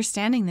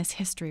 Understanding this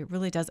history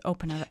really does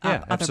open up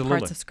other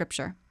parts of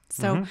Scripture.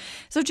 So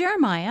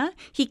Jeremiah,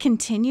 he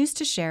continues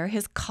to share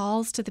his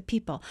calls to the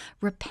people.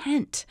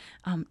 Repent,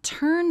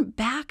 turn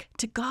back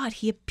to God.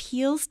 He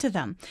appeals to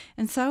them.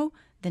 And so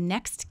the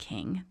next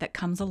king that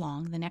comes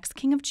along, the next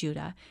king of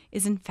Judah,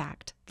 is in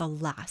fact the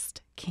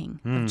last king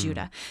of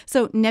Judah.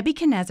 So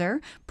Nebuchadnezzar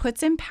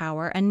puts in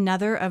power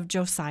another of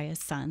Josiah's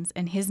sons,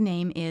 and his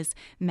name is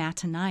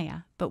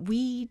Mattaniah. But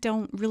we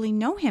don't really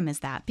know him as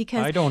that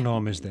because... I don't know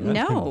him as that.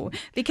 No,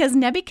 because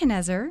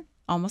Nebuchadnezzar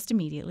almost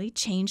immediately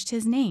changed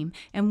his name,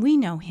 and we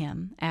know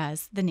him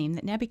as the name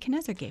that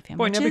Nebuchadnezzar gave him.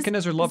 Boy,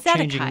 Nebuchadnezzar loved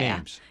changing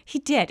names. He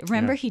did.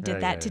 Remember, he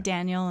did that to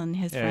Daniel and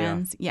his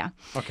friends. Yeah.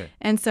 Okay.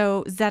 And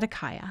so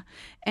Zedekiah,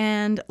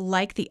 and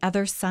like the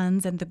other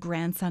sons and the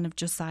grandson of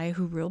Josiah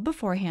who ruled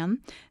before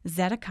him,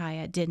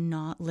 Zedekiah did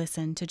not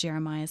listen to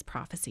Jeremiah's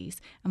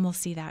prophecies. And we'll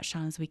see that,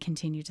 Sean, as we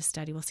continue to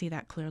study. We'll see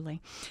that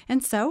clearly.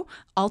 And so,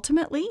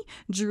 ultimately,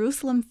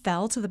 Jerusalem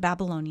fell to the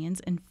Babylonians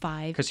in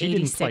 586. Because he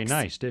didn't play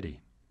nice, did he?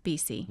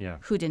 BC. Yeah.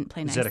 Who didn't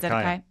play nice?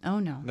 Zedekiah. Oh,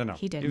 no. No.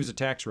 He didn't. He was a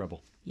tax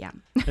rebel. Yeah.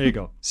 There you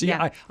go. See,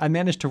 Yeah. I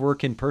managed to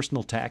work in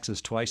personal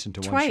taxes twice into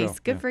one show. Twice.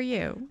 Good for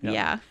you.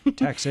 Yeah.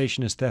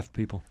 Taxation is theft,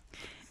 people.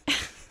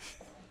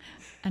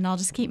 And I'll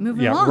just keep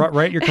moving along.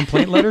 Write your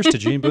complaint letters to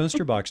Gene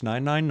Boonster, Box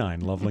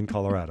 999, Loveland,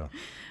 Colorado.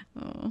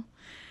 Oh.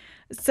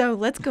 So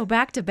let's go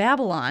back to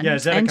Babylon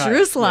and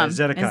Jerusalem and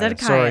Zedekiah.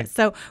 Sorry.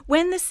 So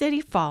when the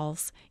city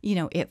falls,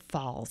 it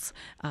falls.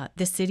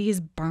 The city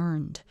is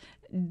burned.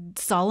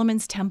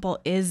 Solomon's temple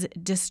is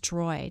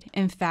destroyed.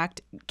 In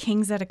fact,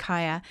 King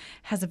Zedekiah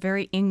has a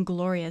very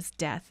inglorious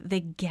death. They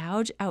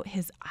gouge out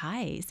his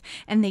eyes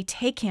and they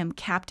take him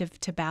captive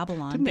to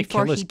Babylon. Didn't they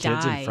before kill his he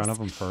kids dies. in front of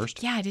him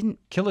first? Yeah, I didn't.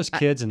 Kill his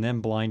kids and then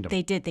blind them.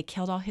 They did. They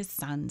killed all his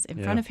sons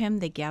in front of him.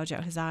 They gouge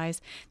out his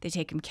eyes. They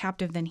take him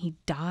captive. Then he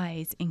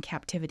dies in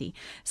captivity.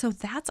 So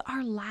that's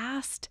our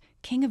last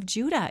king of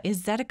Judah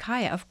is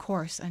Zedekiah, of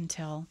course,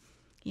 until,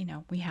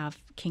 we have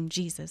King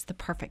Jesus, the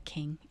perfect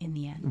king in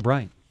the end.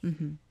 Right.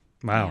 Mm-hmm.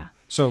 Wow. Yeah.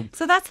 So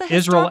that's the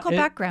historical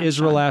background.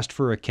 Israel Sean. asked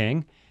for a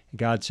king.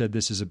 God said,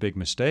 this is a big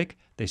mistake.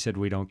 They said,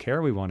 we don't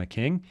care. We want a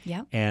king.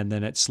 Yep. And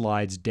then it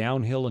slides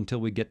downhill until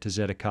we get to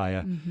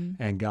Zedekiah.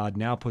 And God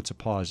now puts a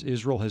pause.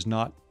 Israel has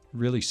not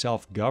really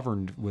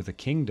self-governed with a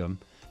kingdom.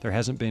 There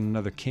hasn't been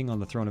another king on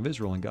the throne of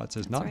Israel. And God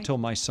says, not until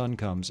my son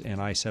comes and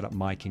I set up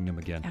my kingdom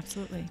again.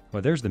 Absolutely.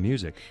 Well, there's the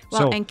music.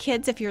 Well, and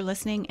kids, if you're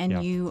listening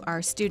and you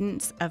are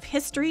students of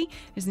history,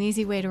 there's an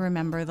easy way to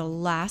remember the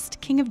last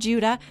king of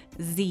Judah,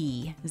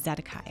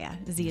 Zedekiah.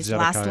 Z is the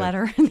last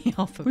letter in the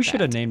alphabet. We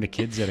should have named a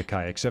kid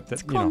Zedekiah, except that,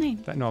 it's a cool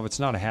name. No, it's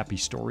not a happy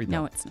story,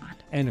 though. No, it's not.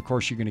 And, of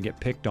course, you're going to get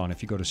picked on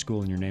if you go to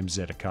school and your name's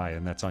Zedekiah,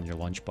 and that's on your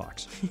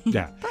lunchbox.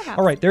 Yeah. Perhaps.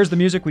 All right, there's the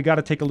music. We got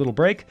to take a little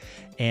break.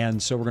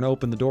 And so we're going to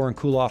open the door and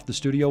cool off the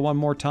studio one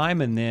more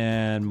time, and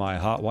then my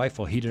hot wife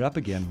will heat it up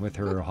again with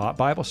her hot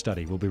Bible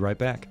study. We'll be right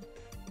back.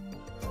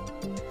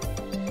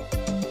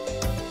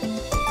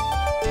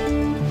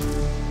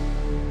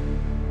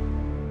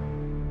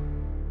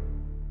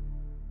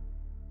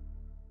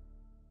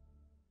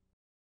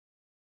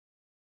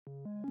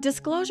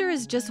 Disclosure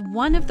is just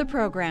one of the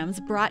programs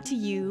brought to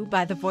you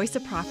by the Voice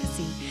of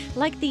Prophecy,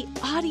 like the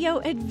audio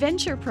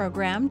adventure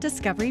program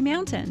Discovery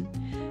Mountain.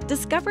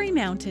 Discovery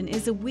Mountain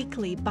is a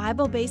weekly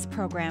Bible-based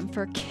program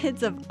for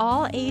kids of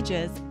all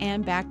ages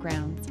and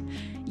backgrounds.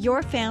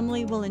 Your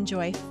family will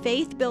enjoy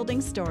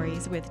faith-building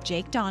stories with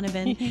Jake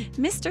Donovan,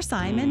 Mr.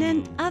 Simon,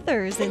 and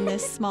others in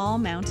this small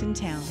mountain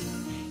town.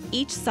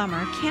 Each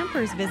summer,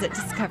 campers visit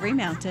Discovery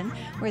Mountain,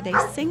 where they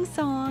sing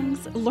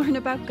songs, learn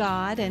about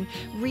God, and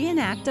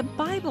reenact a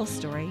Bible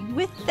story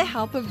with the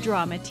help of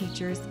drama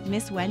teachers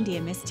Miss Wendy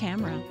and Miss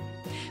Tamara.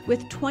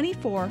 With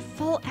 24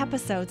 full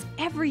episodes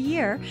every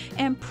year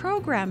and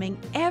programming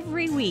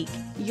every week,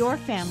 your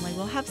family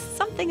will have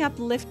something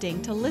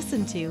uplifting to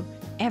listen to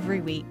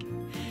every week.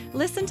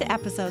 Listen to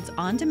episodes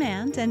on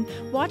demand and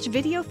watch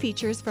video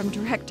features from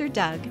Director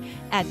Doug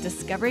at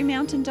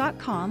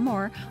discoverymountain.com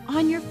or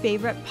on your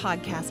favorite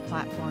podcast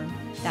platform.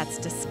 That's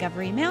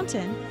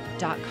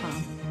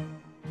discoverymountain.com.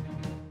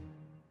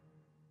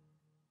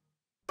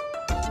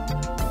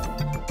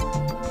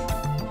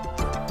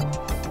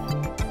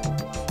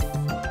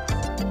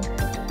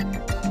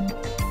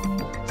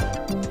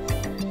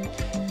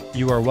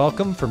 You are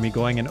welcome for me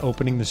going and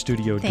opening the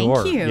studio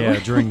door. Thank you. Yeah,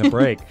 during the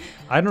break.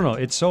 I don't know.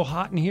 It's so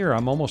hot in here.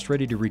 I'm almost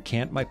ready to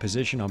recant my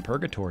position on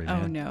purgatory,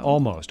 man. Oh, no.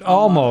 Almost.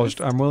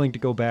 I'm willing to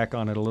go back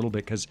on it a little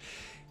bit because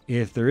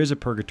if there is a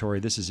purgatory,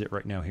 this is it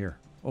right now here.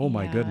 Oh,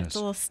 my goodness. It's a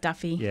little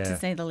stuffy, to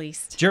say the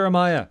least.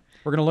 Jeremiah,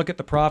 we're going to look at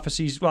the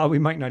prophecies. Well, we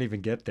might not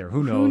even get there.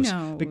 Who knows? Who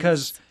knows?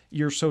 Because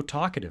you're so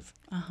talkative.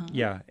 Uh-huh.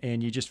 Yeah,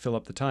 and you just fill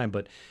up the time.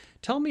 But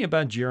tell me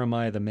about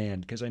Jeremiah the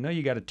man, because I know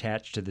you got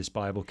attached to this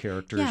Bible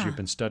character as you've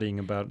been studying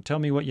about. Tell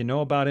me what you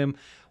know about him.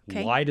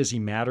 Okay. Why does he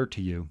matter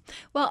to you?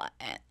 Well,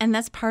 and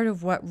that's part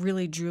of what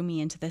really drew me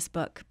into this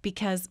book,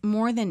 because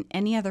more than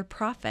any other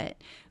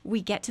prophet,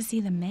 we get to see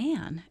the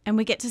man and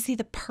we get to see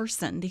the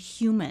person, the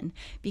human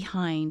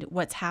behind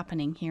what's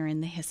happening here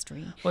in the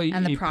history. Well,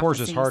 and the he pours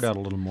his heart out a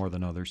little more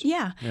than others.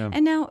 Yeah.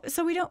 And now,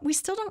 so we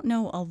still don't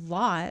know a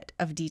lot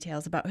of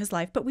details about his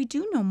life, but we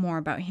do know more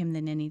about him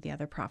than any of the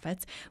other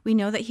prophets. We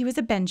know that he was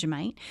a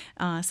Benjamite,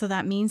 so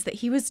that means that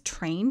he was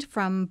trained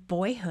from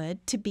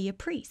boyhood to be a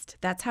priest.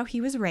 That's how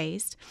he was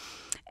raised.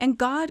 And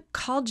God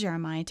called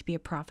Jeremiah to be a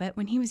prophet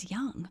when he was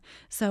young.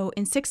 So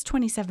in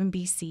 627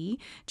 BC,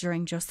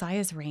 during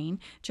Josiah's reign,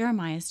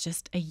 Jeremiah is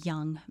just a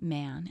young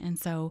man. And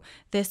so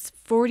this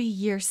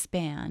 40-year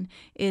span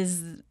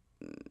is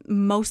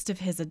most of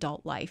his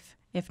adult life,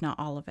 if not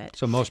all of it.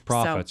 So most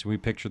prophets, we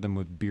picture them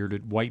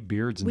with white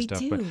beards and stuff.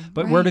 Do,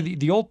 but where do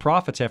the old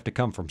prophets have to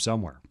come from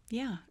somewhere?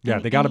 Yeah. Yeah,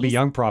 they got to be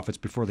young prophets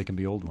before they can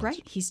be old ones.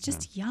 Right. He's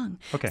just young.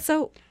 Okay.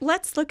 So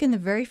let's look in the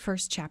very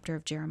first chapter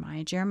of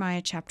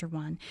Jeremiah chapter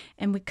 1,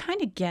 and we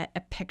kind of get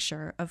a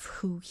picture of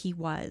who he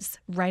was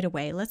right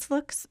away. Let's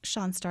look,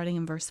 Sean, starting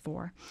in verse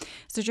 4.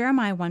 So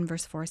Jeremiah 1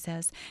 verse 4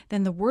 says,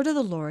 "Then the word of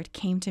the Lord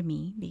came to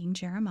me," being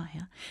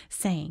Jeremiah,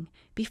 saying,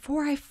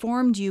 "Before I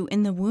formed you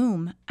in the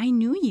womb, I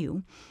knew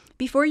you.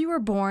 Before you were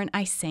born,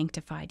 I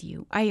sanctified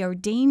you. I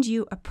ordained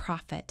you a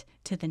prophet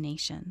to the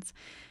nations.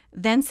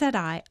 Then said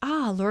I,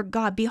 Lord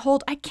God,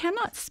 behold, I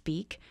cannot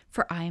speak,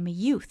 for I am a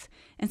youth."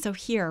 And so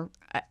here,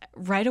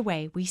 right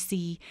away, we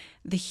see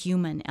the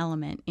human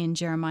element in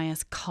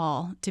Jeremiah's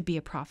call to be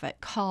a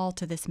prophet, call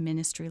to this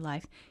ministry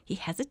life. He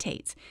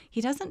hesitates. He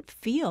doesn't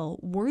feel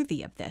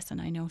worthy of this. And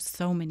I know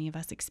so many of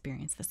us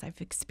experience this. I've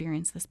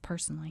experienced this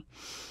personally.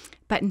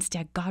 But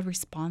instead, God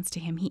responds to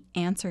him. He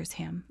answers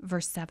him.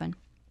 Verse 7.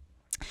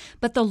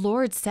 "But the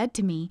Lord said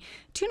to me,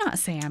 do not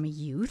say I'm a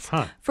youth,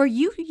 for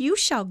you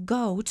shall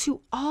go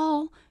to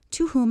all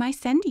to whom I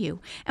send you,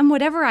 and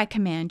whatever I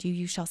command you,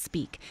 you shall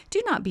speak. Do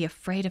not be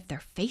afraid of their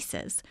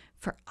faces,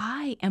 for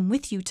I am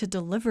with you to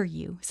deliver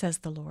you, says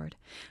the Lord.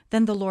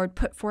 Then the Lord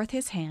put forth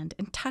his hand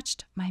and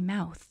touched my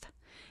mouth.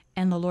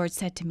 And the Lord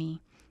said to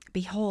me,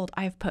 behold,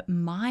 I have put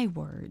my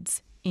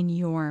words in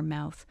your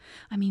mouth."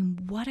 I mean,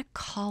 what a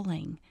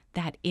calling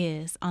that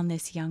is on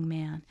this young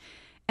man.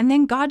 And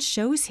then God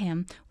shows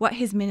him what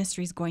his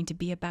ministry is going to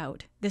be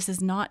about. This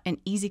is not an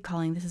easy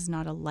calling. This is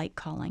not a light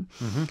calling.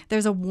 Mm-hmm.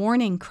 There's a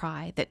warning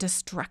cry that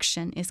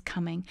destruction is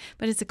coming,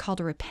 but it's a call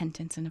to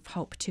repentance and of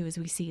hope too, as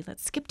we see.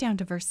 Let's skip down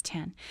to verse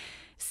 10.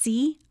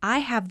 "See, I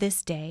have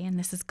this day," and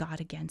this is God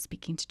again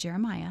speaking to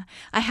Jeremiah,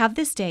 "I have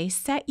this day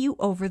set you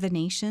over the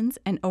nations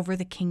and over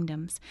the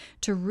kingdoms,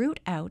 to root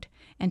out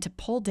and to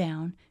pull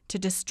down, to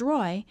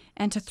destroy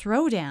and to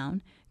throw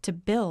down, to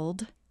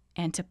build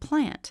and to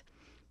plant."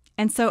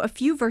 And so a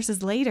few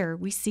verses later,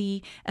 we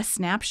see a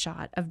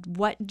snapshot of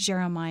what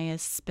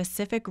Jeremiah's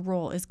specific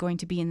role is going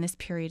to be in this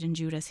period in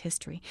Judah's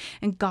history.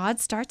 And God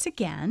starts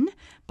again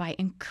by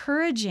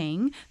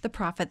encouraging the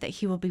prophet that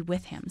he will be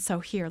with him.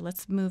 So here,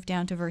 let's move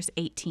down to verse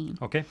 18.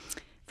 Okay.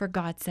 For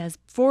God says,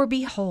 "For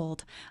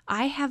behold,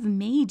 I have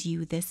made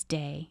you this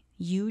day,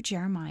 you,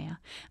 Jeremiah,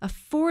 a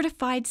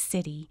fortified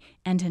city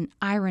and an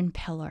iron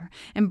pillar,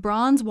 and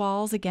bronze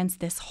walls against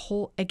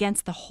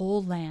the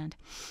whole land,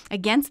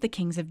 against the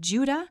kings of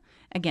Judah,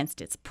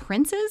 against its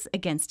princes,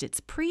 against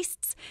its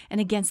priests, and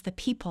against the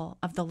people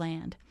of the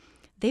land.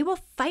 They will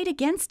fight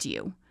against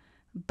you,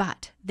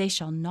 but they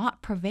shall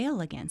not prevail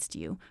against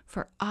you,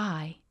 for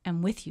I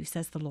am with you,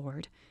 says the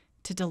Lord,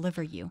 to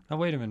deliver you." Now,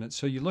 wait a minute.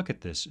 So you look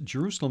at this.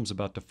 Jerusalem's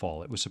about to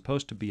fall. It was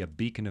supposed to be a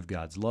beacon of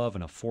God's love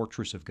and a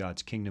fortress of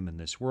God's kingdom in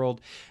this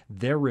world.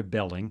 They're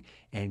rebelling,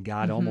 and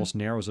God almost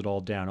narrows it all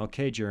down.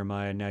 Okay,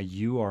 Jeremiah, now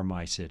you are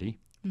my city,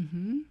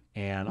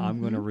 and I'm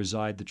going to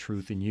reside the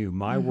truth in you.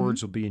 My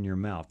words will be in your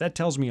mouth. That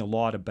tells me a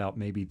lot about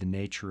maybe the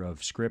nature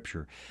of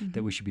Scripture,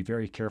 that we should be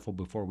very careful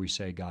before we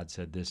say God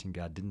said this and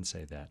God didn't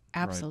say that.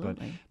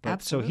 Absolutely. Right?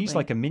 But so he's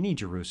like a mini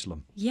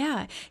Jerusalem.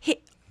 Yeah.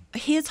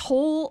 his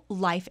whole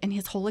life and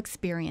his whole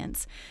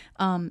experience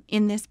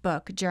in this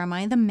book,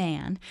 Jeremiah the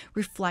man,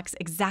 reflects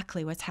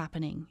exactly what's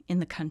happening in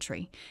the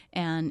country.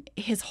 And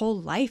his whole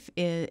life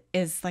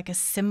is like a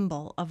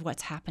symbol of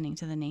what's happening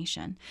to the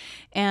nation.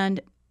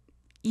 And,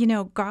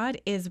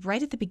 God is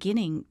right at the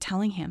beginning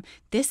telling him,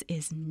 this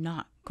is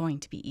not going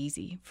to be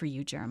easy for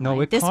you, Jeremiah.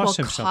 No, it this cost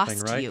will him something,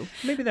 cost right? you.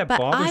 Maybe that But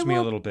bothers me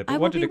a little bit. But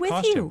what did it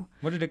cost him?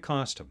 What did it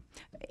cost him?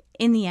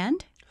 In the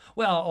end?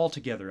 Well,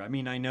 altogether. I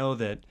mean, I know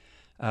that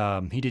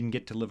he didn't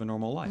get to live a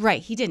normal life. Right,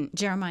 he didn't.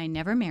 Jeremiah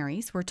never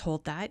marries. We're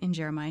told that in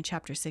Jeremiah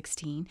chapter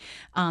 16.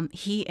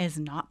 He is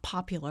not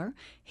popular.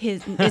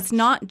 It's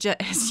not just,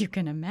 as you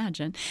can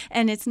imagine,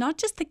 and it's not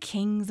just the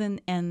kings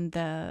and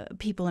the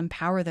people in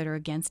power that are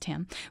against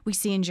him. We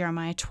see in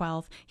Jeremiah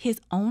 12,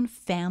 his own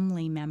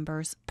family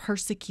members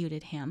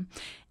persecuted him.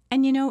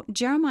 And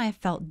Jeremiah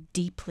felt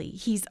deeply.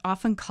 He's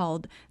often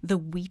called the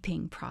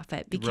weeping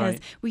prophet because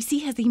we see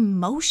his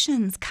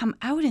emotions come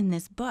out in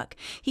this book.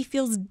 He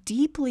feels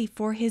deeply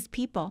for his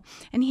people,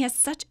 and he has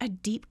such a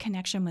deep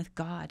connection with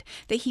God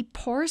that he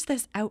pours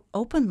this out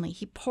openly.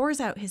 He pours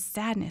out his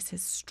sadness,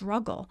 his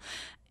struggle,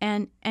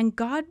 and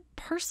God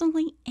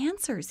personally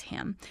answers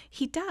him.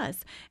 He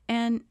does.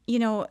 And,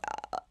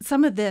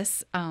 some of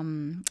this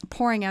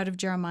pouring out of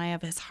Jeremiah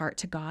of his heart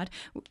to God,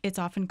 it's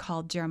often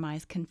called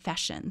Jeremiah's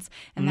confessions.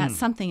 And that's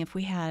something, if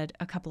we had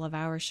a couple of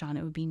hours, Sean,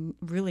 it would be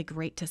really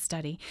great to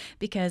study,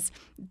 because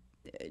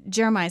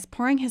Jeremiah is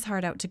pouring his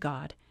heart out to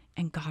God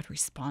and God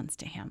responds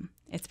to him.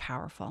 It's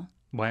powerful.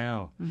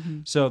 Wow.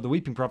 So the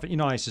weeping prophet,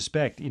 I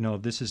suspect,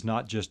 this is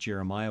not just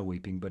Jeremiah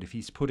weeping, but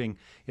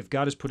if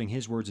God is putting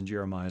his words in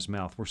Jeremiah's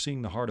mouth, we're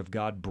seeing the heart of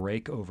God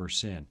break over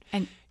sin.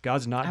 And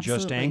God's not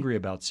just angry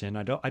about sin.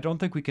 I don't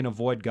think we can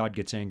avoid God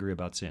gets angry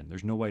about sin.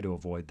 There's no way to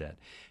avoid that.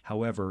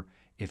 However,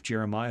 if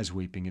Jeremiah's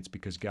weeping, it's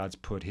because God's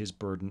put his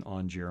burden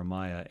on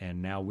Jeremiah,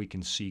 and now we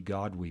can see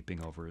God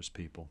weeping over his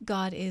people.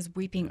 God is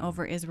weeping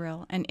over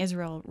Israel, and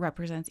Israel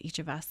represents each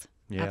of us.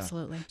 Yeah.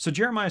 Absolutely. So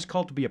Jeremiah is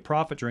called to be a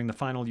prophet during the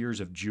final years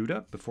of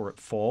Judah before it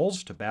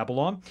falls to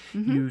Babylon.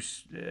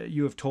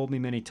 You have told me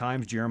many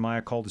times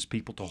Jeremiah called his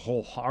people to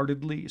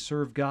wholeheartedly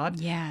serve God.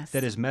 Yes.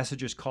 That his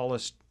messages call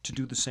us to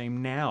do the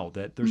same now.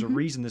 That there's a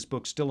reason this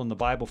book's still in the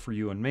Bible for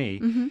you and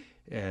me.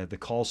 The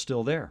call's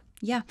still there.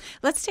 Yeah.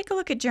 Let's take a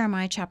look at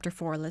Jeremiah chapter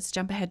 4. Let's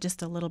jump ahead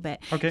just a little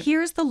bit. Okay.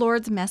 Here's the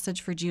Lord's message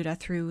for Judah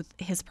through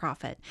his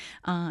prophet.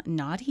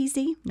 Not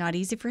easy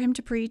for him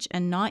to preach,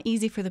 and not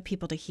easy for the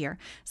people to hear.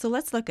 So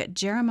let's look at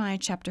Jeremiah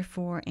chapter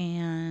 4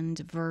 and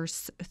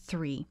verse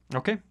 3.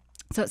 Okay.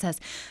 So it says,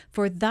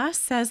 "For thus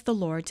says the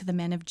Lord to the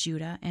men of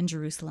Judah and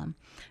Jerusalem,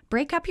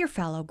 break up your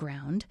fallow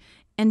ground,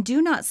 and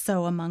do not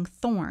sow among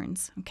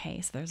thorns." Okay,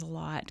 so there's a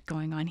lot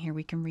going on here.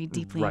 We can read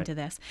deeply into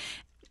this.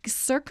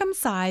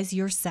 "Circumcise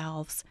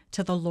yourselves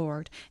to the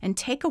Lord and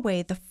take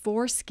away the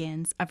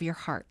foreskins of your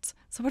hearts."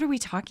 So what are we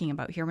talking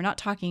about here? We're not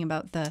talking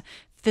about the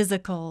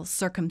physical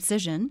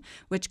circumcision,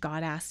 which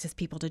God asked his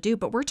people to do,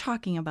 but we're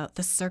talking about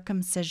the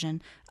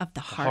circumcision of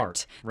the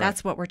heart. Right.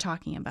 That's what we're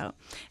talking about.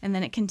 And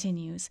then it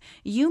continues,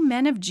 "You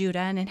men of Judah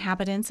and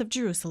inhabitants of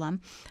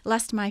Jerusalem,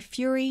 lest my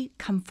fury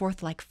come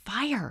forth like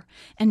fire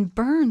and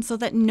burn so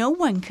that no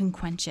one can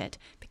quench it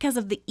because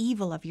of the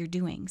evil of your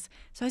doings."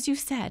 So as you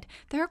said,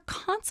 there are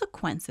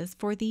consequences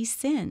for these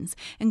sins,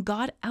 and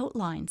God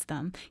outlines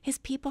them. His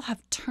people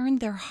have turned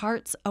their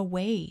hearts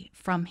away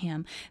from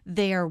him.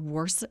 They are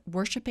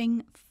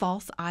worshiping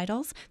false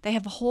idols. They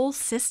have a whole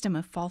system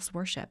of false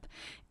worship.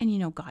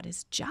 And God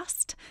is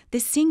just.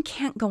 This sin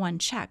can't go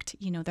unchecked.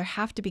 There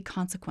have to be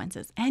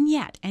consequences. And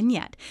yet,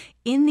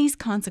 in these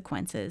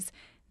consequences,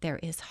 there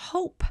is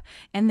hope,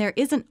 and there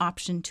is an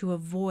option to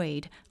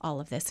avoid all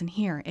of this. And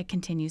here it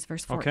continues,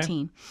 verse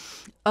 14.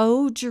 Okay.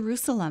 "O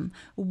Jerusalem,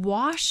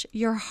 wash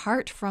your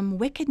heart from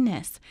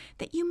wickedness,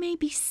 that you may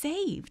be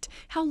saved.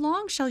 How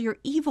long shall your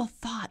evil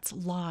thoughts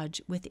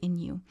lodge within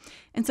you?"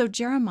 And so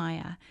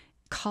Jeremiah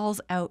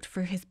calls out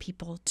for his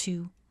people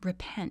to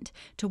repent,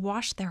 to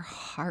wash their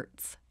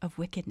hearts of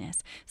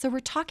wickedness. So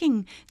we're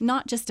talking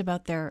not just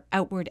about their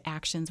outward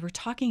actions, we're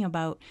talking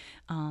about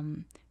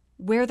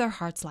where their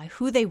hearts lie,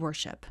 who they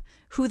worship,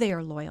 who they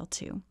are loyal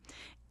to.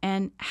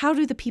 And how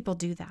do the people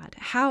do that?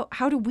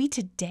 How do we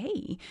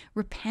today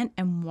repent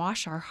and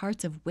wash our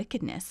hearts of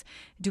wickedness?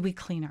 Do we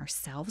clean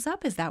ourselves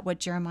up? Is that what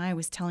Jeremiah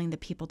was telling the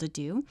people to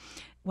do?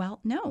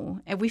 Well,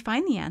 no. And we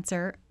find the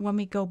answer when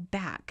we go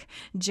back.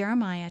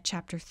 Jeremiah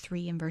chapter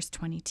 3 and verse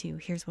 22.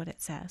 Here's what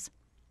it says.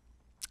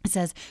 It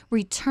says,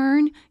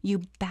 "Return,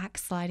 you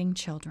backsliding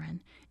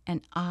children,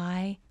 and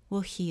I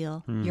will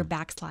heal your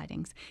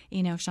backslidings."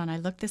 Sean, I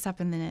looked this up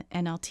in the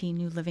NLT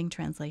New Living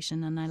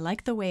Translation, and I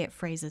like the way it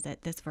phrases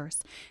it, this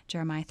verse,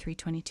 Jeremiah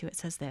 3:22. It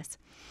says this,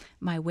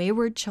 "My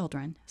wayward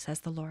children,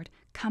 says the Lord,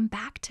 come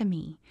back to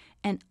me,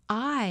 and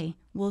I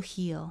will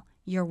heal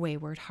your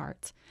wayward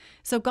hearts."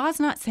 So God's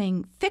not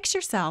saying, fix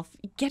yourself,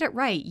 get it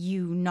right,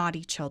 you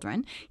naughty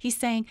children. He's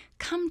saying,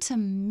 come to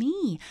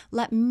me,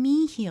 let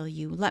me heal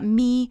you, let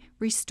me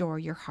restore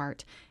your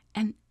heart.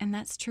 And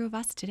that's true of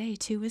us today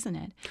too, isn't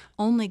it?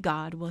 Only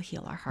God will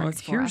heal our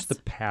hearts for us. Here's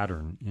the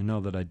pattern. You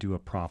know that I do a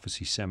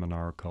prophecy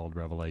seminar called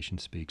Revelation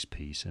Speaks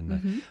Peace.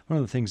 And one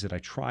of the things that I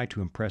try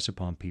to impress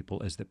upon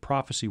people is that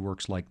prophecy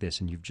works like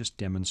this, and you've just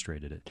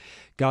demonstrated it.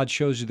 God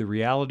shows you the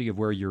reality of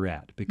where you're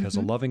at, because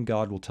a loving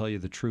God will tell you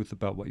the truth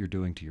about what you're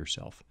doing to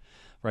yourself.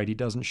 Right? He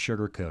doesn't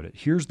sugarcoat it.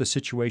 Here's the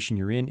situation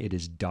you're in. It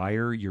is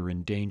dire. You're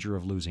in danger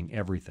of losing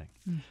everything,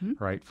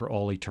 right, for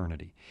all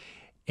eternity.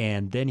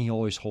 And then he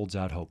always holds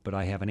out hope. But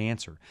I have an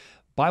answer.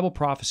 Bible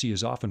prophecy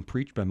is often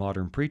preached by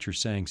modern preachers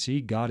saying, see,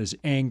 God is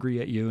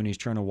angry at you and he's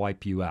trying to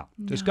wipe you out.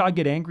 No. Does God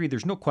get angry?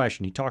 There's no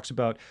question. He talks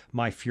about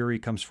my fury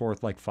comes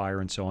forth like fire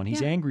and so on.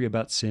 He's angry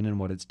about sin and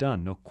what it's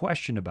done. No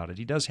question about it.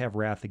 He does have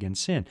wrath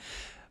against sin.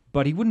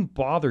 But he wouldn't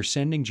bother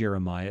sending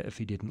Jeremiah if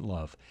he didn't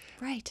love.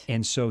 Right.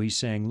 And so he's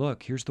saying,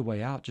 look, here's the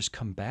way out. Just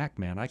come back,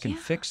 man. I can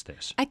fix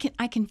this. I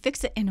can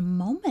fix it in a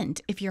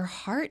moment if your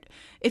heart,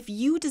 if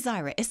you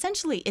desire it.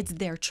 Essentially, it's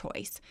their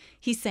choice.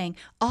 He's saying,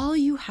 all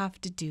you have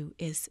to do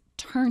is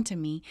turn to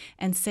me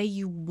and say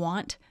you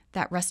want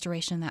that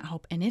restoration, that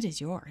hope, and it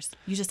is yours.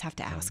 You just have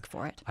to ask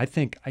for it. I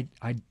think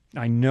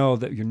I know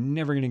that you're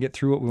never going to get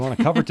through what we want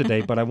to cover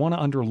today, but I want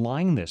to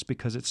underline this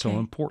because it's so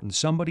important.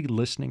 Somebody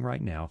listening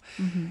right now,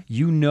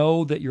 you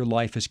know that your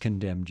life has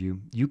condemned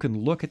you. You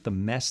can look at the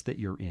mess that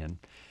you're in,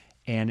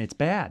 and it's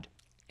bad.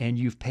 And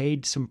you've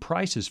paid some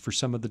prices for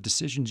some of the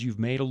decisions you've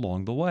made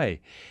along the way.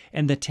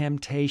 And the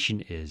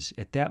temptation is,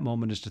 at that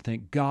moment, is to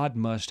think, God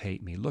must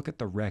hate me. Look at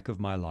the wreck of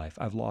my life.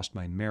 I've lost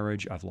my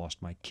marriage. I've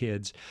lost my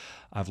kids.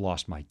 I've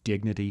lost my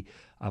dignity.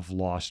 I've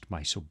lost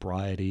my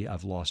sobriety.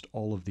 I've lost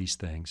all of these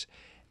things.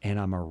 And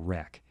I'm a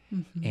wreck.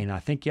 And I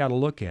think you ought to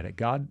look at it.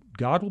 God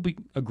will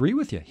agree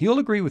with you. He'll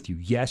agree with you.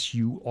 Yes,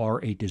 you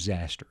are a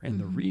disaster. And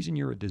the reason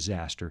you're a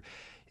disaster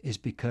is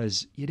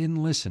because you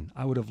didn't listen.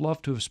 I would have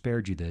loved to have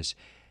spared you this.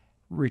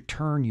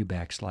 Return, you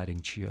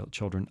backsliding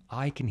children.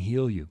 I can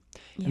heal you.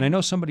 Yeah. And I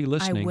know somebody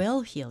listening. I will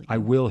heal you. I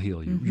will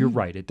heal you. You're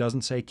right. It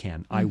doesn't say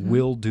can. I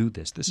will do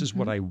this. This is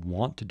what I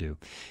want to do.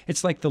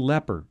 It's like the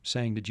leper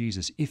saying to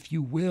Jesus, if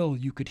you will,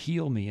 you could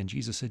heal me. And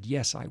Jesus said,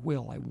 yes, I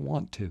will. I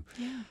want to.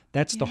 Yeah.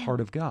 That's the heart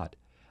of God.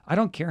 I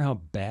don't care how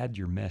bad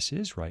your mess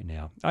is right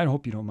now. I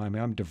hope you don't mind me.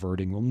 I'm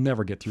diverting. We'll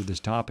never get through this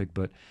topic,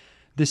 but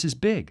this is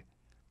big.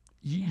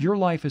 Your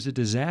life is a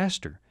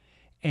disaster.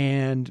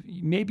 And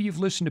maybe you've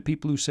listened to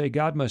people who say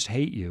God must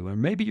hate you, or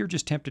maybe you're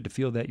just tempted to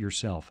feel that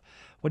yourself.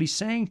 What he's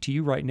saying to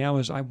you right now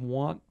is, I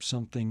want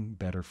something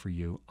better for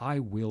you. I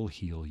will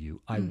heal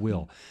you. I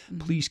will.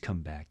 Please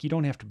come back. You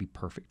don't have to be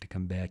perfect to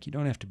come back. You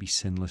don't have to be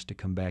sinless to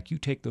come back. You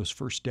take those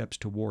first steps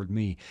toward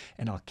me,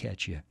 and I'll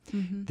catch you.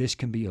 This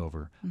can be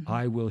over.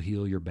 I will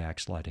heal your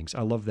backslidings.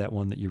 I love that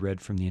one that you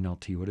read from the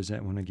NLT. What is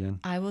that one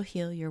again? I will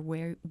heal your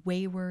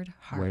wayward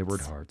hearts.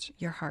 Wayward hearts.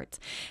 Your hearts.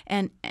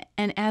 And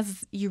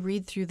as you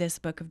read through this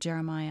book of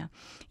Jeremiah,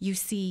 you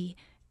see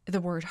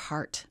the word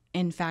heart.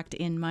 In fact,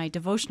 in my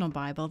devotional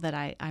Bible that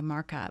I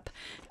mark up,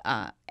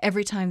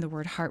 every time the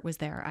word heart was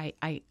there, I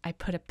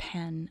put a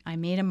pen. I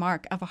made a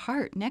mark of a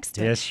heart next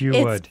to it. Yes, you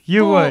would.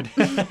 You would.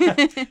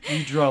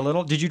 You draw a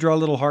little. Did you draw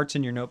little hearts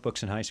in your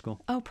notebooks in high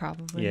school? Oh,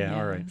 probably. Yeah. Yes,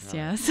 all right.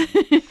 Yes.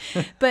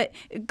 But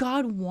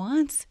God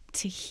wants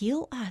to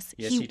heal us.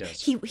 Yes, He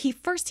does.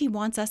 He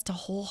wants us to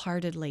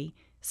wholeheartedly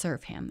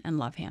serve Him and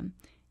love Him,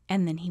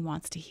 and then He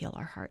wants to heal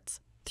our hearts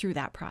through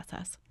that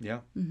process. Yeah.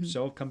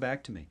 So come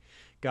back to me.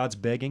 God's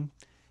begging.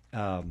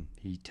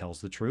 He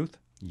tells the truth.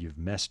 You've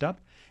messed up.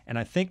 And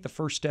I think the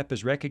first step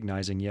is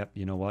recognizing, yep,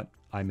 you know what?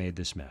 I made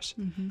this mess.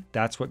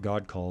 That's what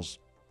God calls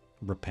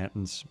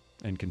repentance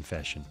and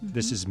confession.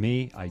 This is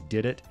me. I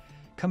did it.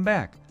 Come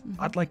back.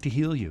 I'd like to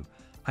heal you.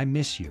 I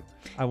miss you.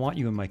 I want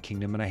you in my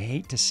kingdom, and I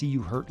hate to see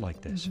you hurt like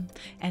this.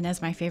 And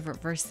as my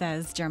favorite verse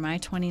says, Jeremiah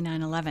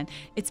 29:11,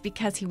 it's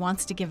because He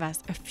wants to give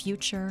us a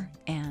future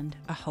and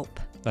a hope.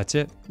 That's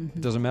it.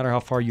 Doesn't matter how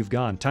far you've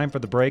gone. Time for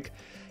the break.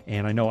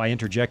 And I know I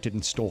interjected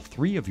and stole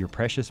 3 of your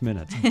precious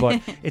minutes,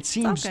 but it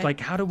seems like,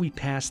 how do we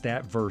pass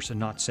that verse and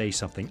not say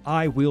something?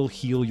 I will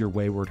heal your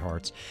wayward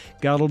hearts.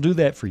 God will do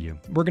that for you.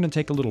 We're going to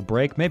take a little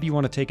break. Maybe you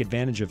want to take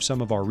advantage of some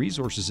of our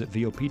resources at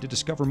VOP to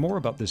discover more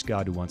about this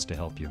God who wants to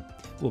help you.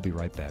 We'll be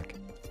right back.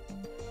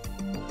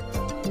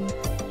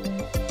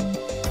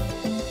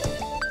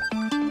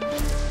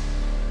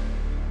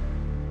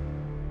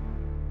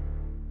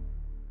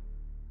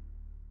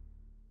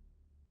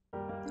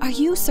 Are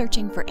you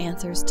searching for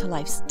answers to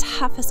life's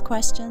toughest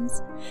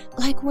questions?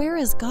 Like, where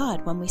is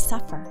God when we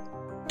suffer?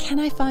 Can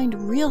I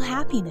find real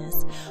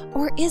happiness?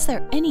 Or is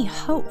there any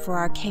hope for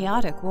our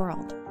chaotic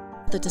world?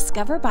 The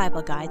Discover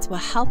Bible Guides will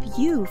help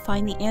you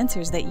find the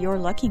answers that you're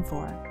looking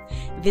for.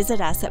 Visit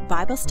us at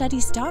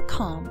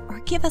BibleStudies.com or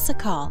give us a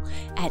call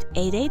at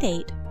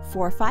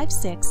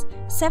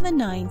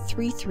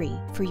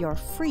 888-456-7933 for your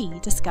free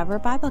Discover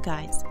Bible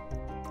Guides.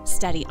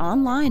 Study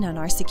online on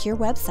our secure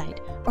website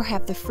or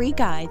have the free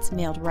guides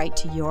mailed right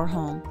to your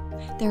home.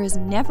 There is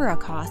never a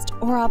cost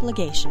or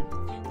obligation.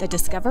 The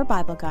Discover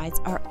Bible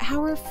Guides are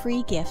our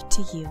free gift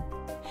to you.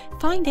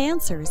 Find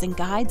answers in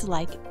guides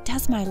like,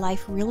 does my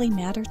life really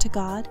matter to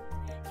God?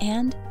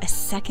 and a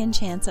second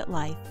chance at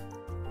life.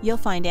 You'll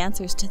find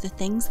answers to the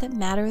things that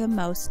matter the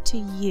most to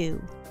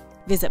you.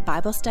 Visit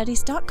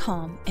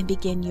BibleStudies.com and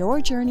begin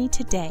your journey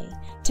today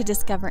to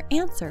discover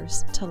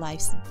answers to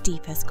life's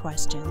deepest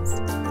questions.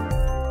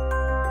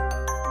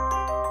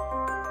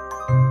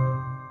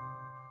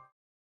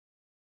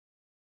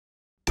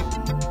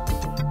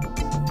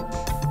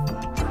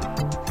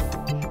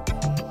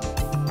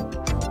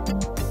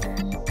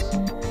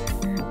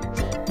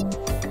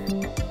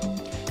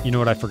 You know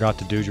what I forgot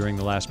to do during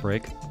the last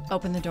break?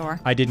 Open the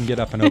door. I didn't get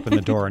up and open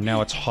the door, and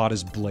now it's hot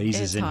as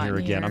blazes It's in hot here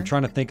in again. here. I'm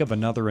trying to think of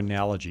another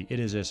analogy. It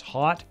is as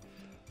hot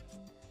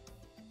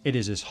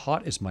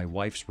as my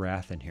wife's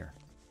wrath in here.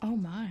 Oh,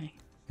 my.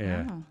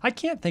 Yeah. Wow. I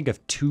can't think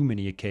of too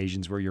many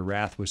occasions where your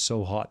wrath was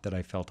so hot that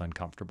I felt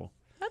uncomfortable.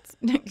 That's.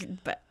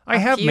 But I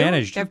have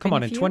managed. There've Come been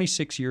on, a in few?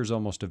 26 years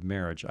almost of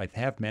marriage, I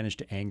have managed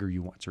to anger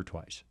you once or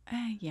twice.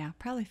 Yeah,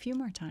 probably a few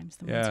more times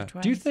than once or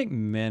twice. Do you think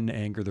men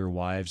anger their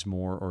wives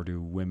more, or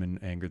do women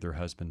anger their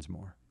husbands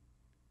more?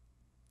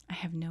 I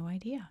have no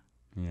idea.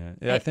 Yeah,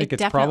 I think it it's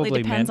definitely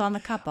probably depends men. on the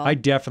couple. I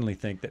definitely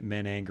think that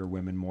men anger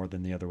women more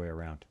than the other way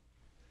around.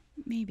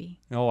 Maybe.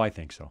 Oh, I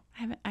think so.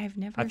 I've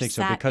never I think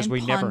so sat because and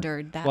we never.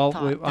 pondered that Well,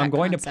 thought, I'm that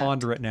going concept. to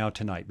ponder it now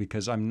tonight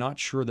because I'm not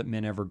sure that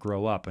men ever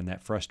grow up, and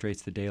that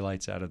frustrates the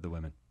daylights out of the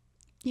women.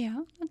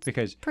 Yeah, that's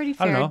Because pretty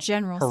I don't fair know,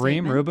 general Hareem,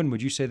 statement. Reuben,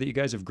 would you say that you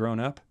guys have grown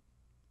up?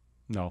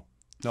 No,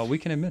 we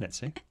can admit it.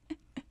 See,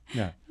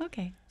 yeah.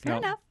 Okay, fair No,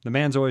 enough. The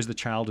man's always the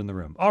child in the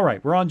room. All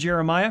right, we're on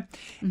Jeremiah,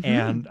 Mm-hmm.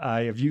 and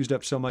I have used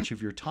up so much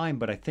of your time,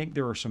 but I think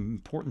there are some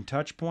important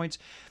touch points.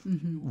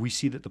 Mm-hmm. We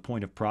see that the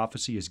point of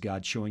prophecy is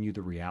God showing you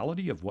the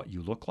reality of what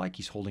you look like.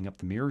 He's holding up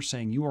the mirror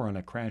saying, you are on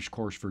a crash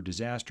course for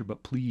disaster,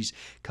 but please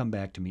come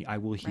back to me. I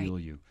will heal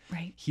you.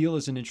 Right. Heal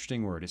is an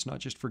interesting word. It's not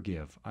just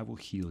forgive. I will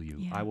heal you.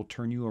 Yeah. I will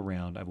turn you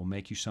around. I will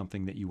make you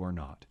something that you are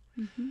not.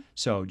 Mm-hmm.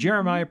 So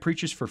Jeremiah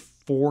preaches for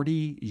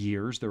 40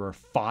 years. There are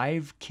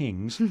 5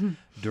 kings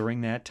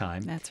during that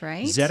time. That's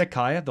right.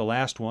 Zedekiah, the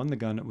last one, the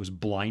gun that was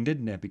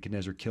blinded.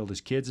 Nebuchadnezzar killed his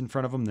kids in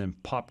front of him, then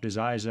popped his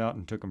eyes out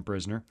and took him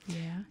prisoner. Yeah.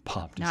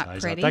 Popped his Not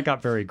eyes pretty. out. That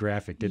got very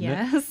graphic, didn't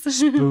Yes. it?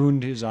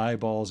 Spooned his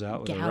eyeballs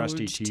out with a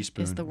rusty Gouged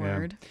teaspoon. is the Yeah.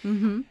 word.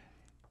 Mm-hmm.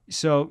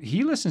 So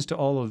he listens to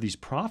all of these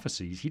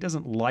prophecies. He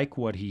doesn't like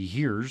what he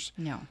hears.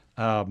 No.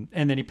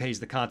 And then he pays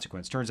the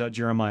consequence. Turns out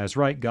Jeremiah is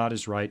right. God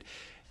is right.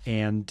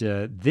 And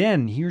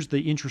then here's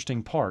the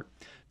interesting part.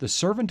 The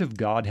servant of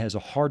God has a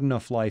hard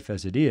enough life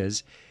as it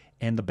is,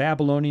 and the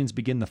Babylonians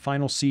begin the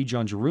final siege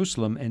on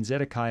Jerusalem, and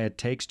Zedekiah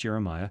takes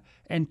Jeremiah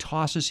and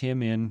tosses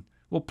him in,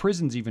 well,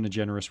 prison's even a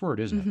generous word,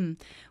 isn't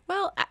it?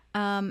 Well,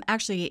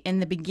 actually,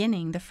 in the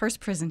beginning, the first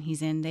prison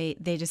he's in,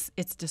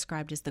 it's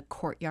described as the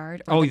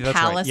courtyard or Oh, the yeah, that's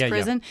right. palace Yeah, yeah,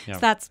 prison. yeah. So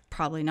that's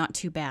probably not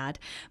too bad.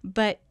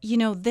 But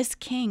this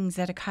king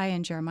Zedekiah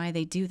and Jeremiah,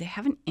 they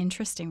have an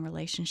interesting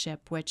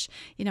relationship, which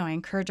I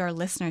encourage our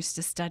listeners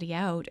to study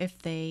out if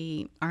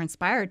they are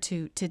inspired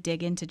to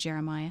dig into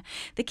Jeremiah.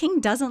 The king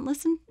doesn't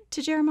listen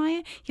to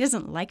Jeremiah. He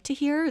doesn't like to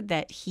hear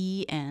that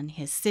he and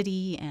his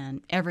city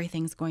and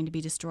everything's going to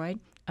be destroyed.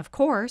 Of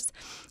course.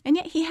 And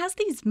yet he has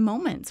these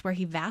moments where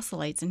he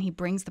vacillates and he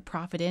brings the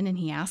prophet in and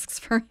he asks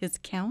for his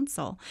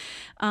counsel.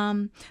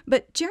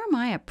 But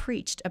Jeremiah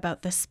preached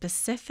about the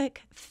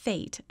specific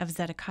fate of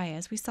Zedekiah,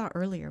 as we saw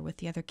earlier with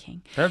the other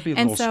king. That would be a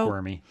And little so-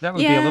 squirmy. That would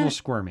be a Yeah. little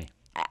squirmy.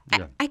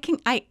 Yeah.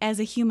 I as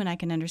a human, I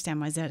can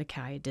understand why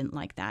Zedekiah didn't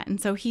like that. And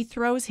so he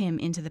throws him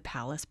into the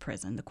palace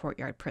prison, the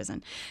courtyard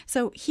prison.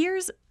 So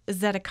here's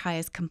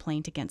Zedekiah's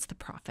complaint against the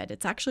prophet.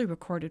 It's actually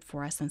recorded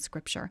for us in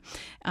Scripture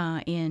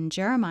in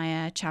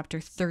Jeremiah chapter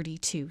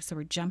 32. So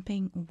we're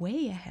jumping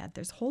way ahead.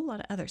 There's a whole lot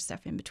of other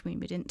stuff in between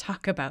we didn't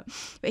talk about.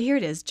 But here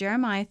it is,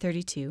 Jeremiah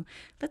 32.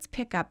 Let's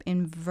pick up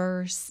in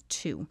verse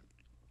 2.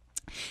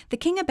 The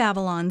king of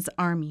Babylon's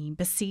army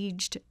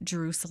besieged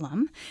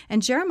Jerusalem,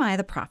 and Jeremiah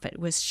the prophet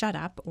was shut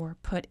up or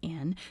put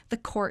in the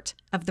court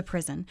of the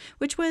prison,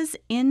 which was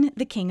in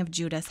the king of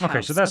Judah's house.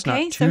 Okay, so that's not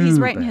too So he's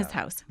right in bad. his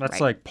house. That's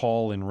right. like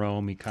Paul in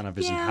Rome. He kind of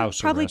is in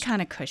house probably arrest.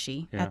 kind of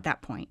cushy Yeah. at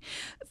that point.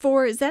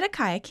 For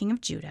Zedekiah, king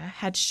of Judah,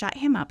 had shut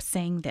him up,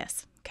 saying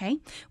this. Okay,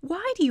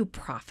 why do you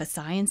prophesy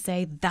and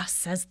say, "Thus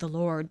says the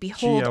Lord"?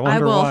 Behold, Gee, I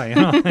wonder will. why.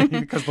 Huh?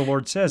 Because the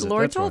Lord says The it.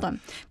 Lord That's told why.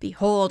 him,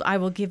 "Behold, I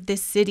will give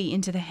this city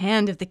into the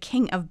hand of the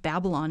king of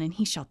Babylon, and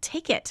he shall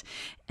take it.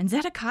 And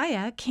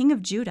Zedekiah, king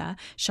of Judah,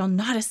 shall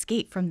not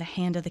escape from the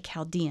hand of the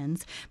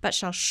Chaldeans, but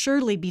shall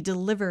surely be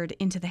delivered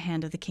into the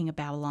hand of the king of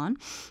Babylon,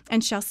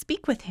 and shall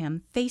speak with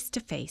him face to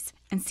face,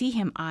 and see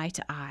him eye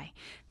to eye.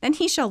 Then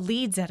he shall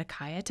lead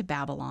Zedekiah to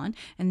Babylon,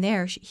 and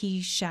there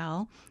he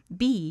shall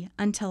be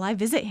until I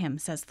visit him,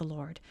 says the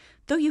Lord.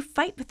 Though you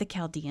fight with the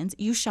Chaldeans,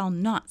 you shall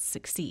not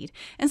succeed."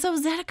 And so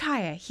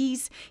Zedekiah,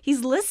 he's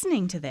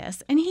listening to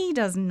this, and he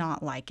does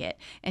not like it,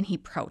 and he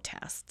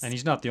protests. And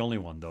he's not the only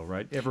one, though,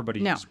 right? Everybody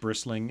No. is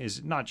bristling.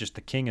 Is not just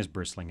the king is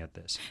bristling at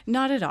this.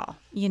 Not at all.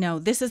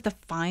 This is the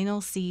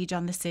final siege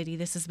on the city.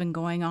 This has been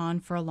going on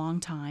for a long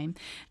time.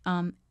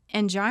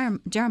 And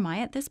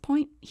Jeremiah at this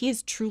point, he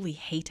is truly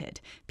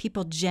hated.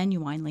 People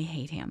genuinely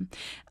hate him.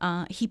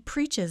 He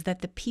preaches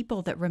that the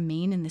people that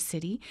remain in the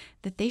city,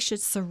 that they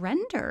should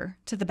surrender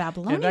to the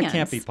Babylonians. Yeah, that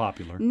can't be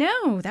popular.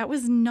 No, that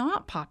was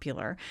not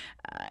popular.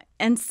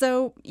 And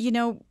so,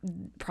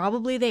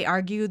 probably they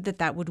argued that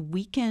that would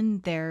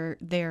weaken their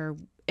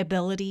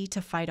ability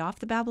to fight off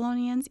the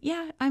Babylonians.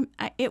 Yeah,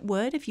 it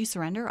would if you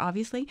surrender,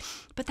 obviously.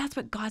 But that's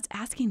what God's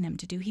asking them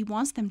to do. He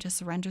wants them to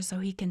surrender so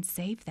he can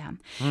save them.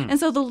 And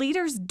so the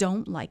leaders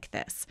don't like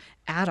this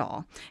at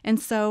all. And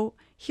so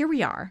here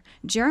we are.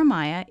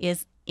 Jeremiah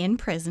is in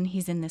prison.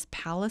 He's in this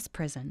palace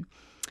prison.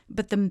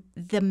 But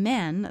the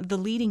men, the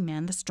leading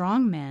men, the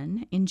strong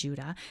men in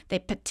Judah, they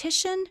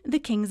petition the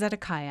king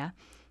Zedekiah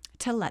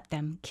to let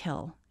them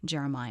kill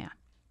Jeremiah.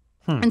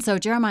 And so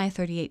Jeremiah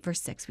 38,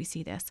 verse 6, we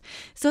see this.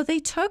 So they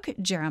took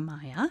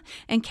Jeremiah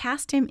and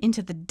cast him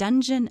into the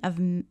dungeon of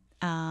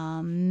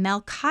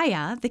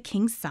Malchiah, the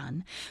king's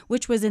son,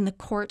 which was in the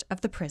court of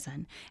the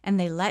prison. And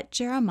they let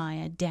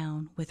Jeremiah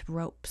down with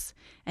ropes.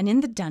 And in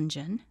the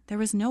dungeon there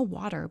was no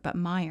water but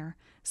mire.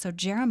 So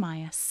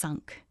Jeremiah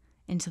sank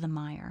into the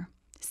mire.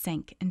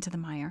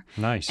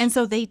 Nice. And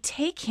so they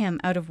take him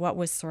out of what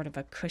was sort of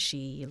a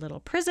cushy little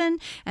prison,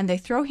 and they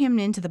throw him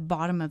into the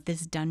bottom of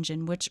this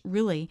dungeon, which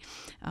really,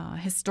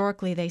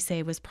 historically, they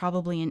say was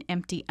probably an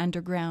empty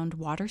underground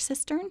water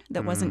cistern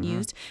that wasn't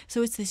used.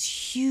 So it's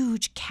this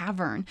huge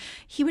cavern.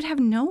 He would have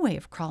no way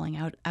of crawling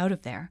out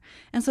of there.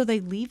 And so they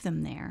leave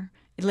them there.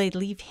 They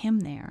leave him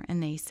there,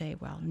 and they say,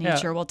 well,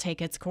 nature will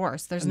take its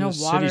course. There's no water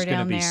down there. The city's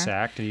going to be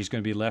sacked, and he's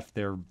going to be left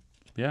there.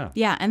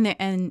 Yeah,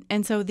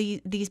 and so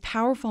these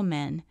powerful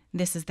men,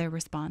 this is their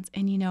response.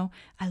 And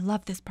I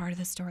love this part of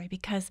the story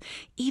because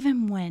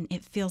even when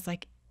it feels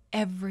like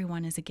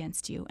everyone is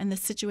against you and the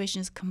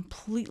situation is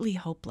completely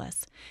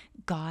hopeless,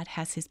 God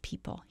has his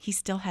people. He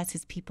still has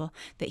his people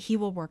that he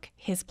will work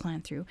his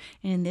plan through.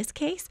 And in this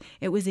case,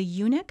 it was a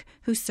eunuch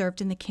who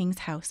served in the king's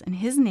house, and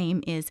his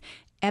name is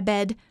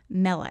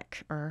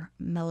Ebed-Melech or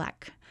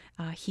Melech.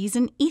 He's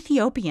an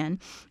Ethiopian,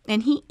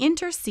 and he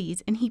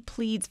intercedes and he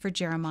pleads for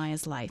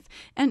Jeremiah's life.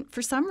 And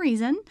for some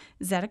reason,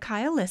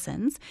 Zedekiah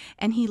listens,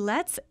 and he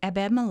lets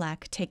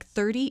Ebed-Melech take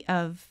 30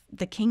 of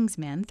the king's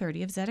men,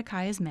 30 of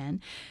Zedekiah's men,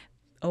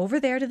 over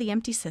there to the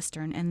empty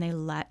cistern, and they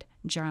let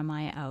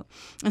Jeremiah out.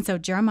 And so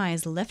Jeremiah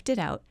is lifted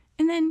out,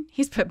 and then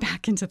he's put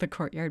back into the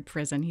courtyard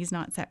prison. He's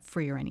not set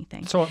free or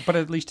anything. So, but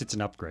at least it's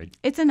an upgrade.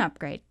 It's an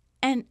upgrade.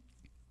 And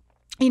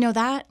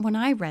that when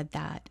I read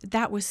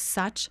that was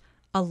such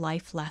a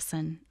life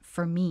lesson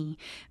for me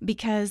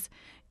because,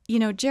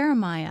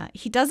 Jeremiah,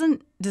 he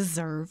doesn't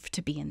deserve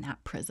to be in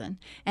that prison.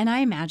 And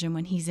I imagine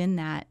when he's in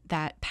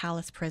that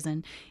palace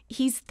prison,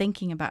 he's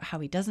thinking about how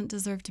he doesn't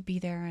deserve to be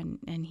there.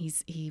 And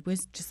he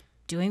was just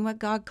doing what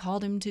God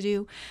called him to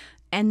do.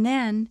 And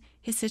then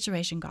his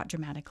situation got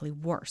dramatically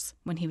worse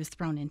when he was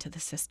thrown into the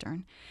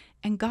cistern.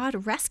 And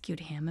God rescued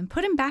him and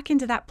put him back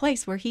into that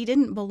place where he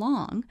didn't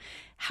belong.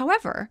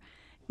 However,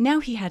 now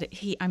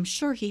I'm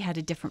sure he had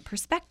a different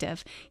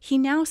perspective. He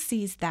now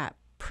sees that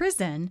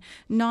prison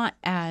not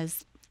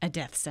as a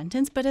death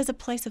sentence, but as a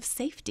place of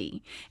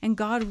safety. And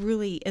God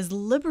really is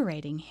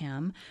liberating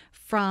him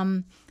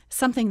from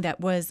something that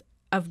was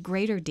of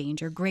greater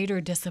danger,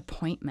 greater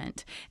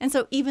disappointment. And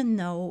so even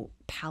though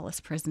palace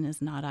prison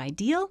is not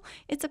ideal,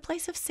 it's a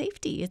place of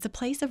safety. It's a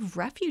place of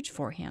refuge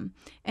for him.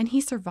 And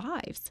he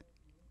survives.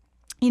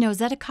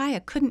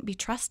 Zedekiah couldn't be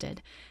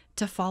trusted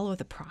to follow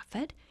the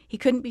prophet. He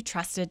couldn't be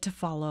trusted to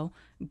follow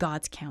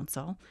God's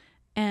counsel.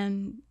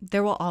 And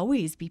there will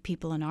always be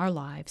people in our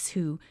lives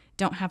who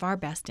don't have our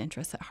best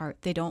interests at heart.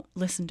 They don't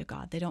listen to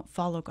God. They don't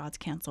follow God's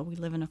counsel. We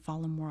live in a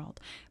fallen world.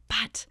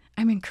 But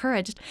I'm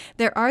encouraged.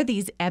 There are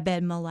these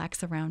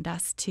Ebed-Melechs around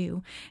us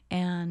too.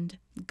 And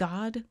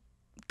God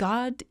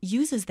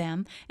uses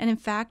them. And in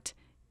fact,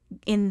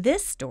 in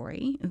this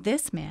story,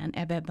 this man,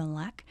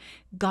 Ebed-Melech,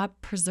 God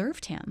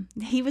preserved him.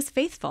 He was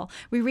faithful.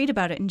 We read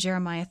about it in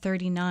Jeremiah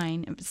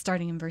 39,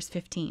 starting in verse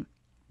 15.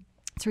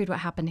 Let's read what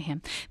happened to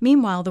him.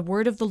 Meanwhile, the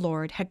word of the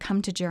Lord had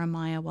come to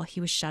Jeremiah while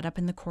he was shut up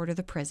in the court of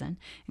the prison.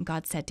 And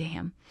God said to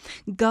him,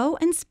 "Go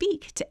and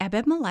speak to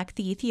Ebed-Melech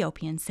the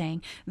Ethiopian,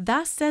 saying,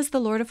 'Thus says the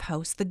Lord of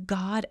hosts, the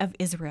God of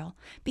Israel,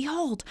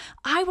 Behold,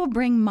 I will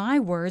bring my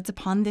words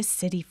upon this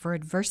city for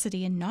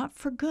adversity and not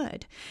for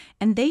good,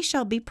 and they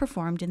shall be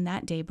performed in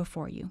that day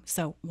before you.'"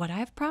 So what I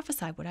have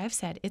prophesied, what I have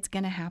said, it's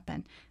going to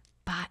happen.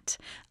 "But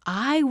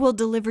I will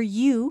deliver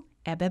you,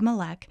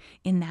 Ebed-Melech,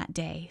 in that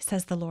day,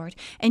 says the Lord,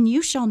 and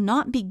you shall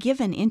not be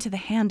given into the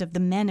hand of the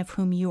men of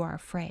whom you are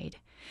afraid.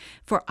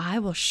 For I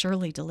will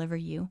surely deliver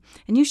you,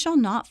 and you shall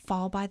not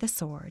fall by the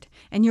sword,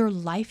 and your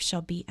life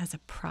shall be as a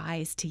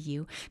prize to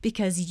you,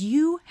 because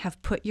you have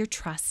put your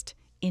trust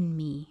in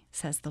me,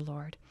 says the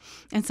Lord."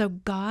 And so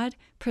God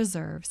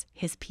preserves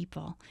his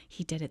people.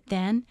 He did it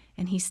then,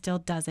 and he still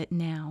does it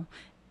now.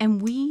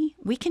 And we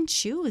can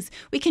choose.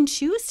 We can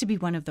choose to be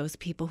one of those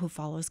people who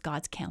follows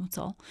God's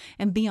counsel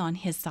and be on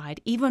his side,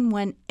 even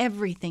when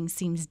everything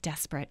seems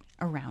desperate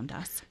around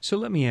us. So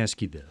let me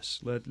ask you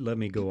this. Let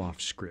me go off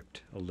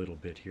script a little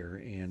bit here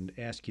and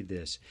ask you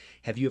this.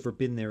 Have you ever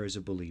been there as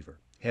a believer?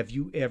 Have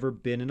you ever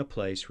been in a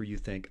place where you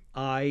think,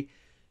 I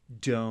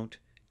don't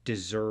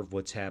deserve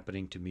what's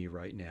happening to me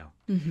right now?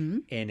 Mm-hmm.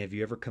 And have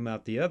you ever come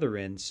out the other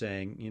end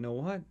saying, you know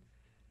what?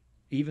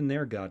 Even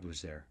there, God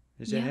was there.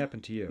 Has that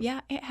happened to you?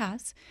 Yeah, it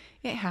has.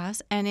 It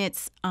has. And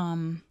it's,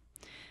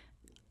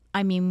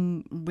 I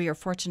mean, we are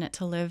fortunate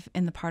to live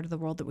in the part of the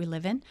world that we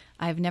live in.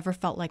 I've never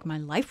felt like my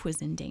life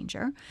was in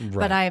danger,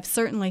 but I have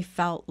certainly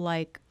felt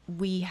like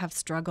we have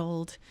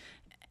struggled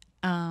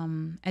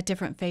at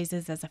different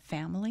phases as a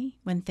family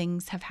when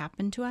things have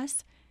happened to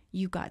us.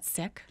 You got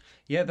sick.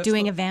 Yeah, that's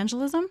doing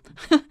evangelism.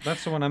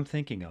 That's the one I'm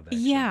thinking of,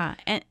 actually. Yeah.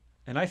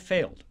 And I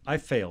failed.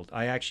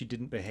 I actually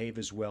didn't behave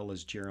as well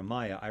as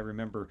Jeremiah. I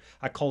remember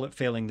I call it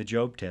failing the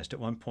Job test. At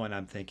one point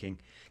I'm thinking,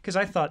 because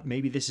I thought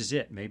maybe this is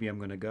it. Maybe I'm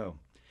going to go.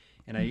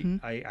 And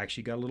I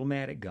actually got a little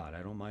mad at God.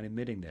 I don't mind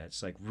admitting that.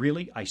 It's like,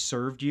 really? I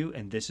served you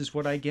and this is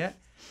what I get?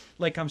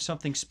 Like I'm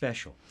something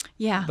special.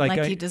 Yeah,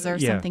 like you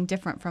deserve something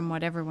different from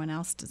what everyone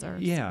else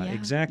deserves. Yeah,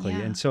 exactly.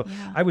 Yeah, and so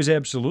I was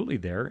absolutely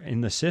there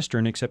in the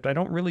cistern, except I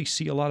don't really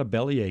see a lot of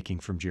belly aching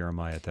from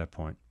Jeremiah at that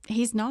point.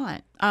 He's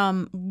not.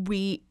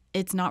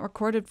 It's not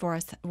recorded for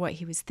us what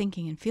he was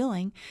thinking and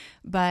feeling,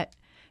 but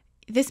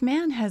this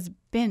man has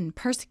been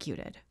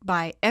persecuted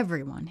by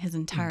everyone his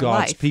entire life.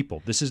 God's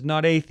people. This is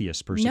not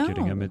atheists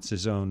persecuting him. It's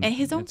his own. And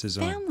his own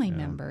family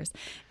members.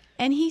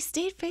 And he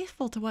stayed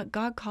faithful to what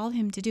God called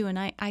him to do. And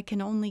I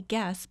can only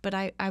guess, but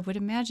I would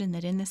imagine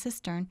that in the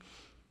cistern,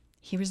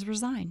 he was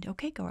resigned.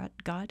 Okay,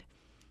 God,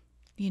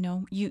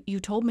 you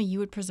told me you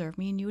would preserve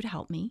me and you would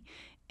help me.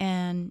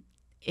 And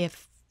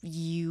if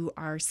you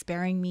are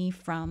sparing me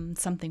from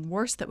something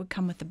worse that would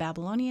come with the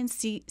Babylonians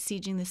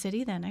sieging the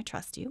city, then I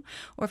trust you.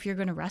 Or if you're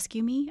going to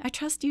rescue me, I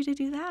trust you to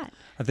do that.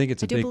 I think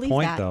it's a big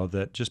point, though,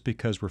 that just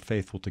because we're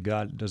faithful to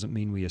God doesn't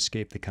mean we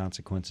escape the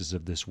consequences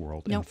of this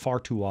world. Nope. And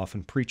far too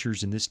often,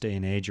 preachers in this day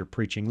and age are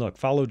preaching, look,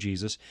 follow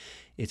Jesus.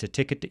 It's a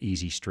ticket to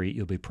Easy Street.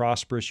 You'll be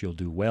prosperous. You'll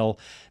do well.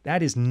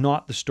 That is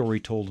not the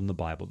story told in the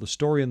Bible. The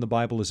story in the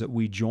Bible is that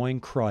we join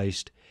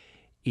Christ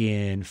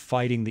in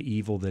fighting the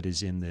evil that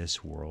is in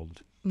this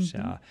world.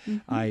 So,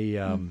 I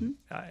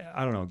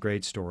don't know,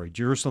 great story.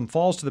 Jerusalem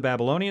falls to the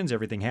Babylonians.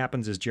 Everything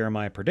happens as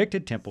Jeremiah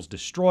predicted. Temple's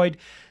destroyed.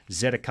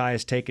 Zedekiah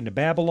is taken to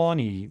Babylon.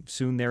 He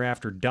soon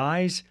thereafter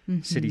dies.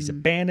 City's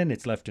abandoned.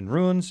 It's left in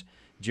ruins.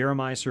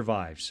 Jeremiah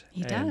survives.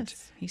 He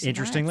does. He survives.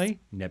 Interestingly,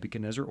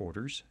 Nebuchadnezzar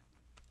orders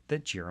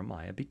that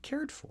Jeremiah be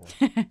cared for.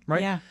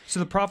 Right? Yeah. So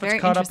the prophet's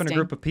caught up in a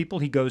group of people.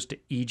 He goes to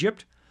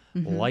Egypt.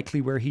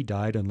 Likely where he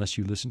died, unless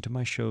you listen to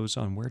my shows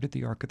on where did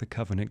the Ark of the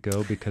Covenant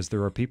go, because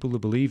there are people who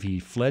believe he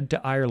fled to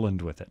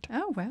Ireland with it.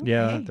 Oh, well.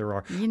 Yeah, hey, there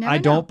are. You never I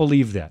know. don't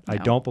believe that. No. I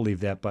don't believe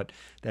that, but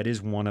that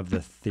is one of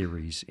the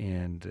theories,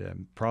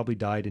 and probably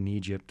died in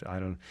Egypt. I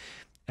don't.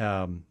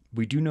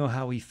 We do know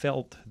how he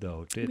felt,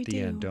 though, at the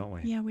end, don't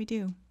we? Yeah, we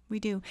do. We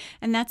do.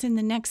 And that's in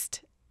the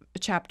next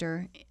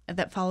chapter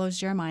that follows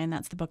Jeremiah, and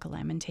that's the book of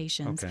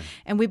Lamentations. Okay.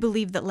 And we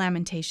believe that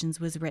Lamentations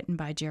was written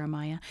by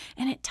Jeremiah,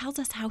 and it tells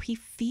us how he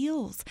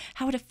feels,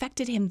 how it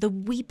affected him, the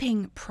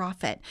weeping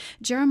prophet.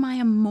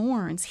 Jeremiah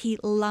mourns, he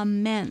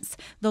laments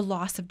the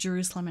loss of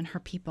Jerusalem and her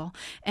people.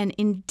 And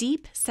in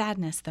deep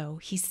sadness, though,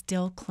 he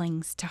still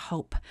clings to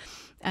hope.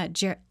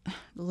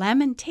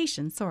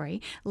 Lamentations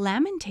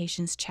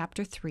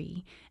chapter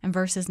 3 and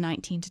verses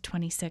 19 to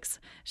 26.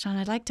 Sean,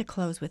 I'd like to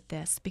close with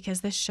this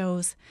because this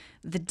shows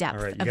the depth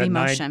All right, you of got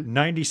emotion.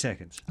 90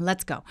 seconds.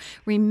 Let's go.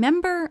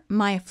 Remember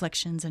my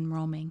afflictions and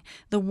roaming,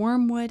 the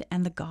wormwood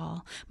and the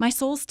gall. My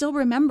soul still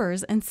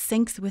remembers and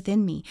sinks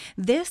within me.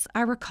 This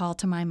I recall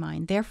to my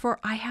mind. Therefore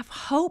I have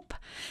hope.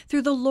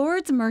 Through the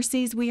Lord's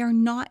mercies we are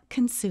not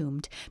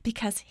consumed,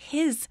 because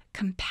his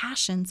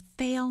compassions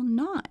fail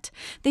not.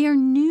 They are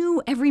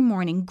new every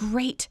morning.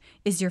 Great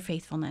is your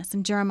faithfulness.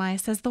 And Jeremiah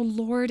says, the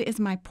Lord is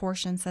my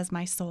portion, says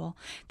my soul.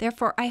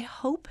 Therefore I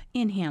hope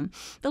in him.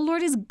 The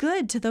Lord is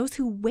good to those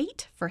who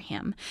wait for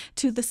him,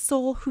 to the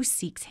soul who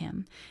seeks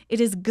him.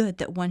 It is good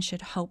that one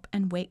should hope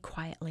and wait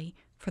quietly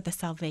for the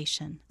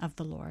salvation of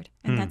the Lord.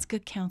 And that's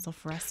good counsel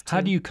for us too.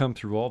 How do you come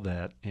through all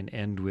that and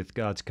end with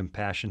God's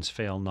compassions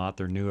fail not,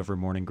 they're new every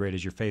morning, great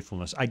is your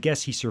faithfulness? I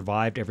guess he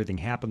survived, everything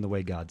happened the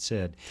way God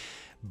said.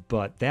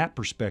 But that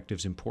perspective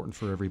is important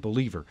for every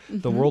believer.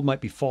 The world might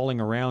be falling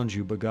around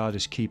you, but God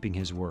is keeping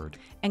his word.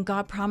 And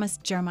God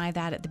promised Jeremiah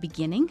that at the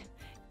beginning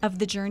of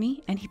the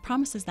journey, and he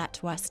promises that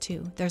to us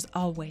too. There's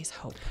always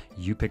hope.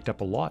 You picked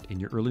up a lot in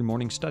your early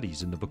morning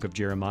studies in the book of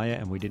Jeremiah,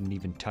 and we didn't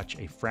even touch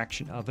a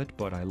fraction of it,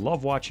 but I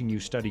love watching you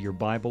study your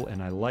Bible,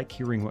 and I like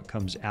hearing what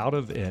comes out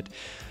of it.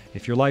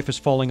 If your life is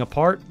falling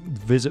apart,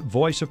 visit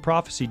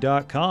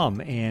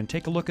voiceofprophecy.com and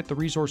take a look at the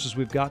resources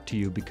we've got to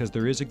you, because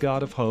there is a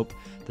God of hope.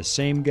 The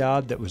same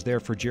God that was there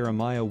for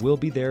Jeremiah will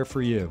be there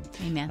for you.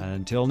 Amen.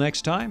 Until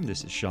next time,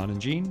 this is Sean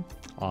and Jean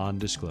on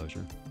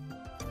Disclosure.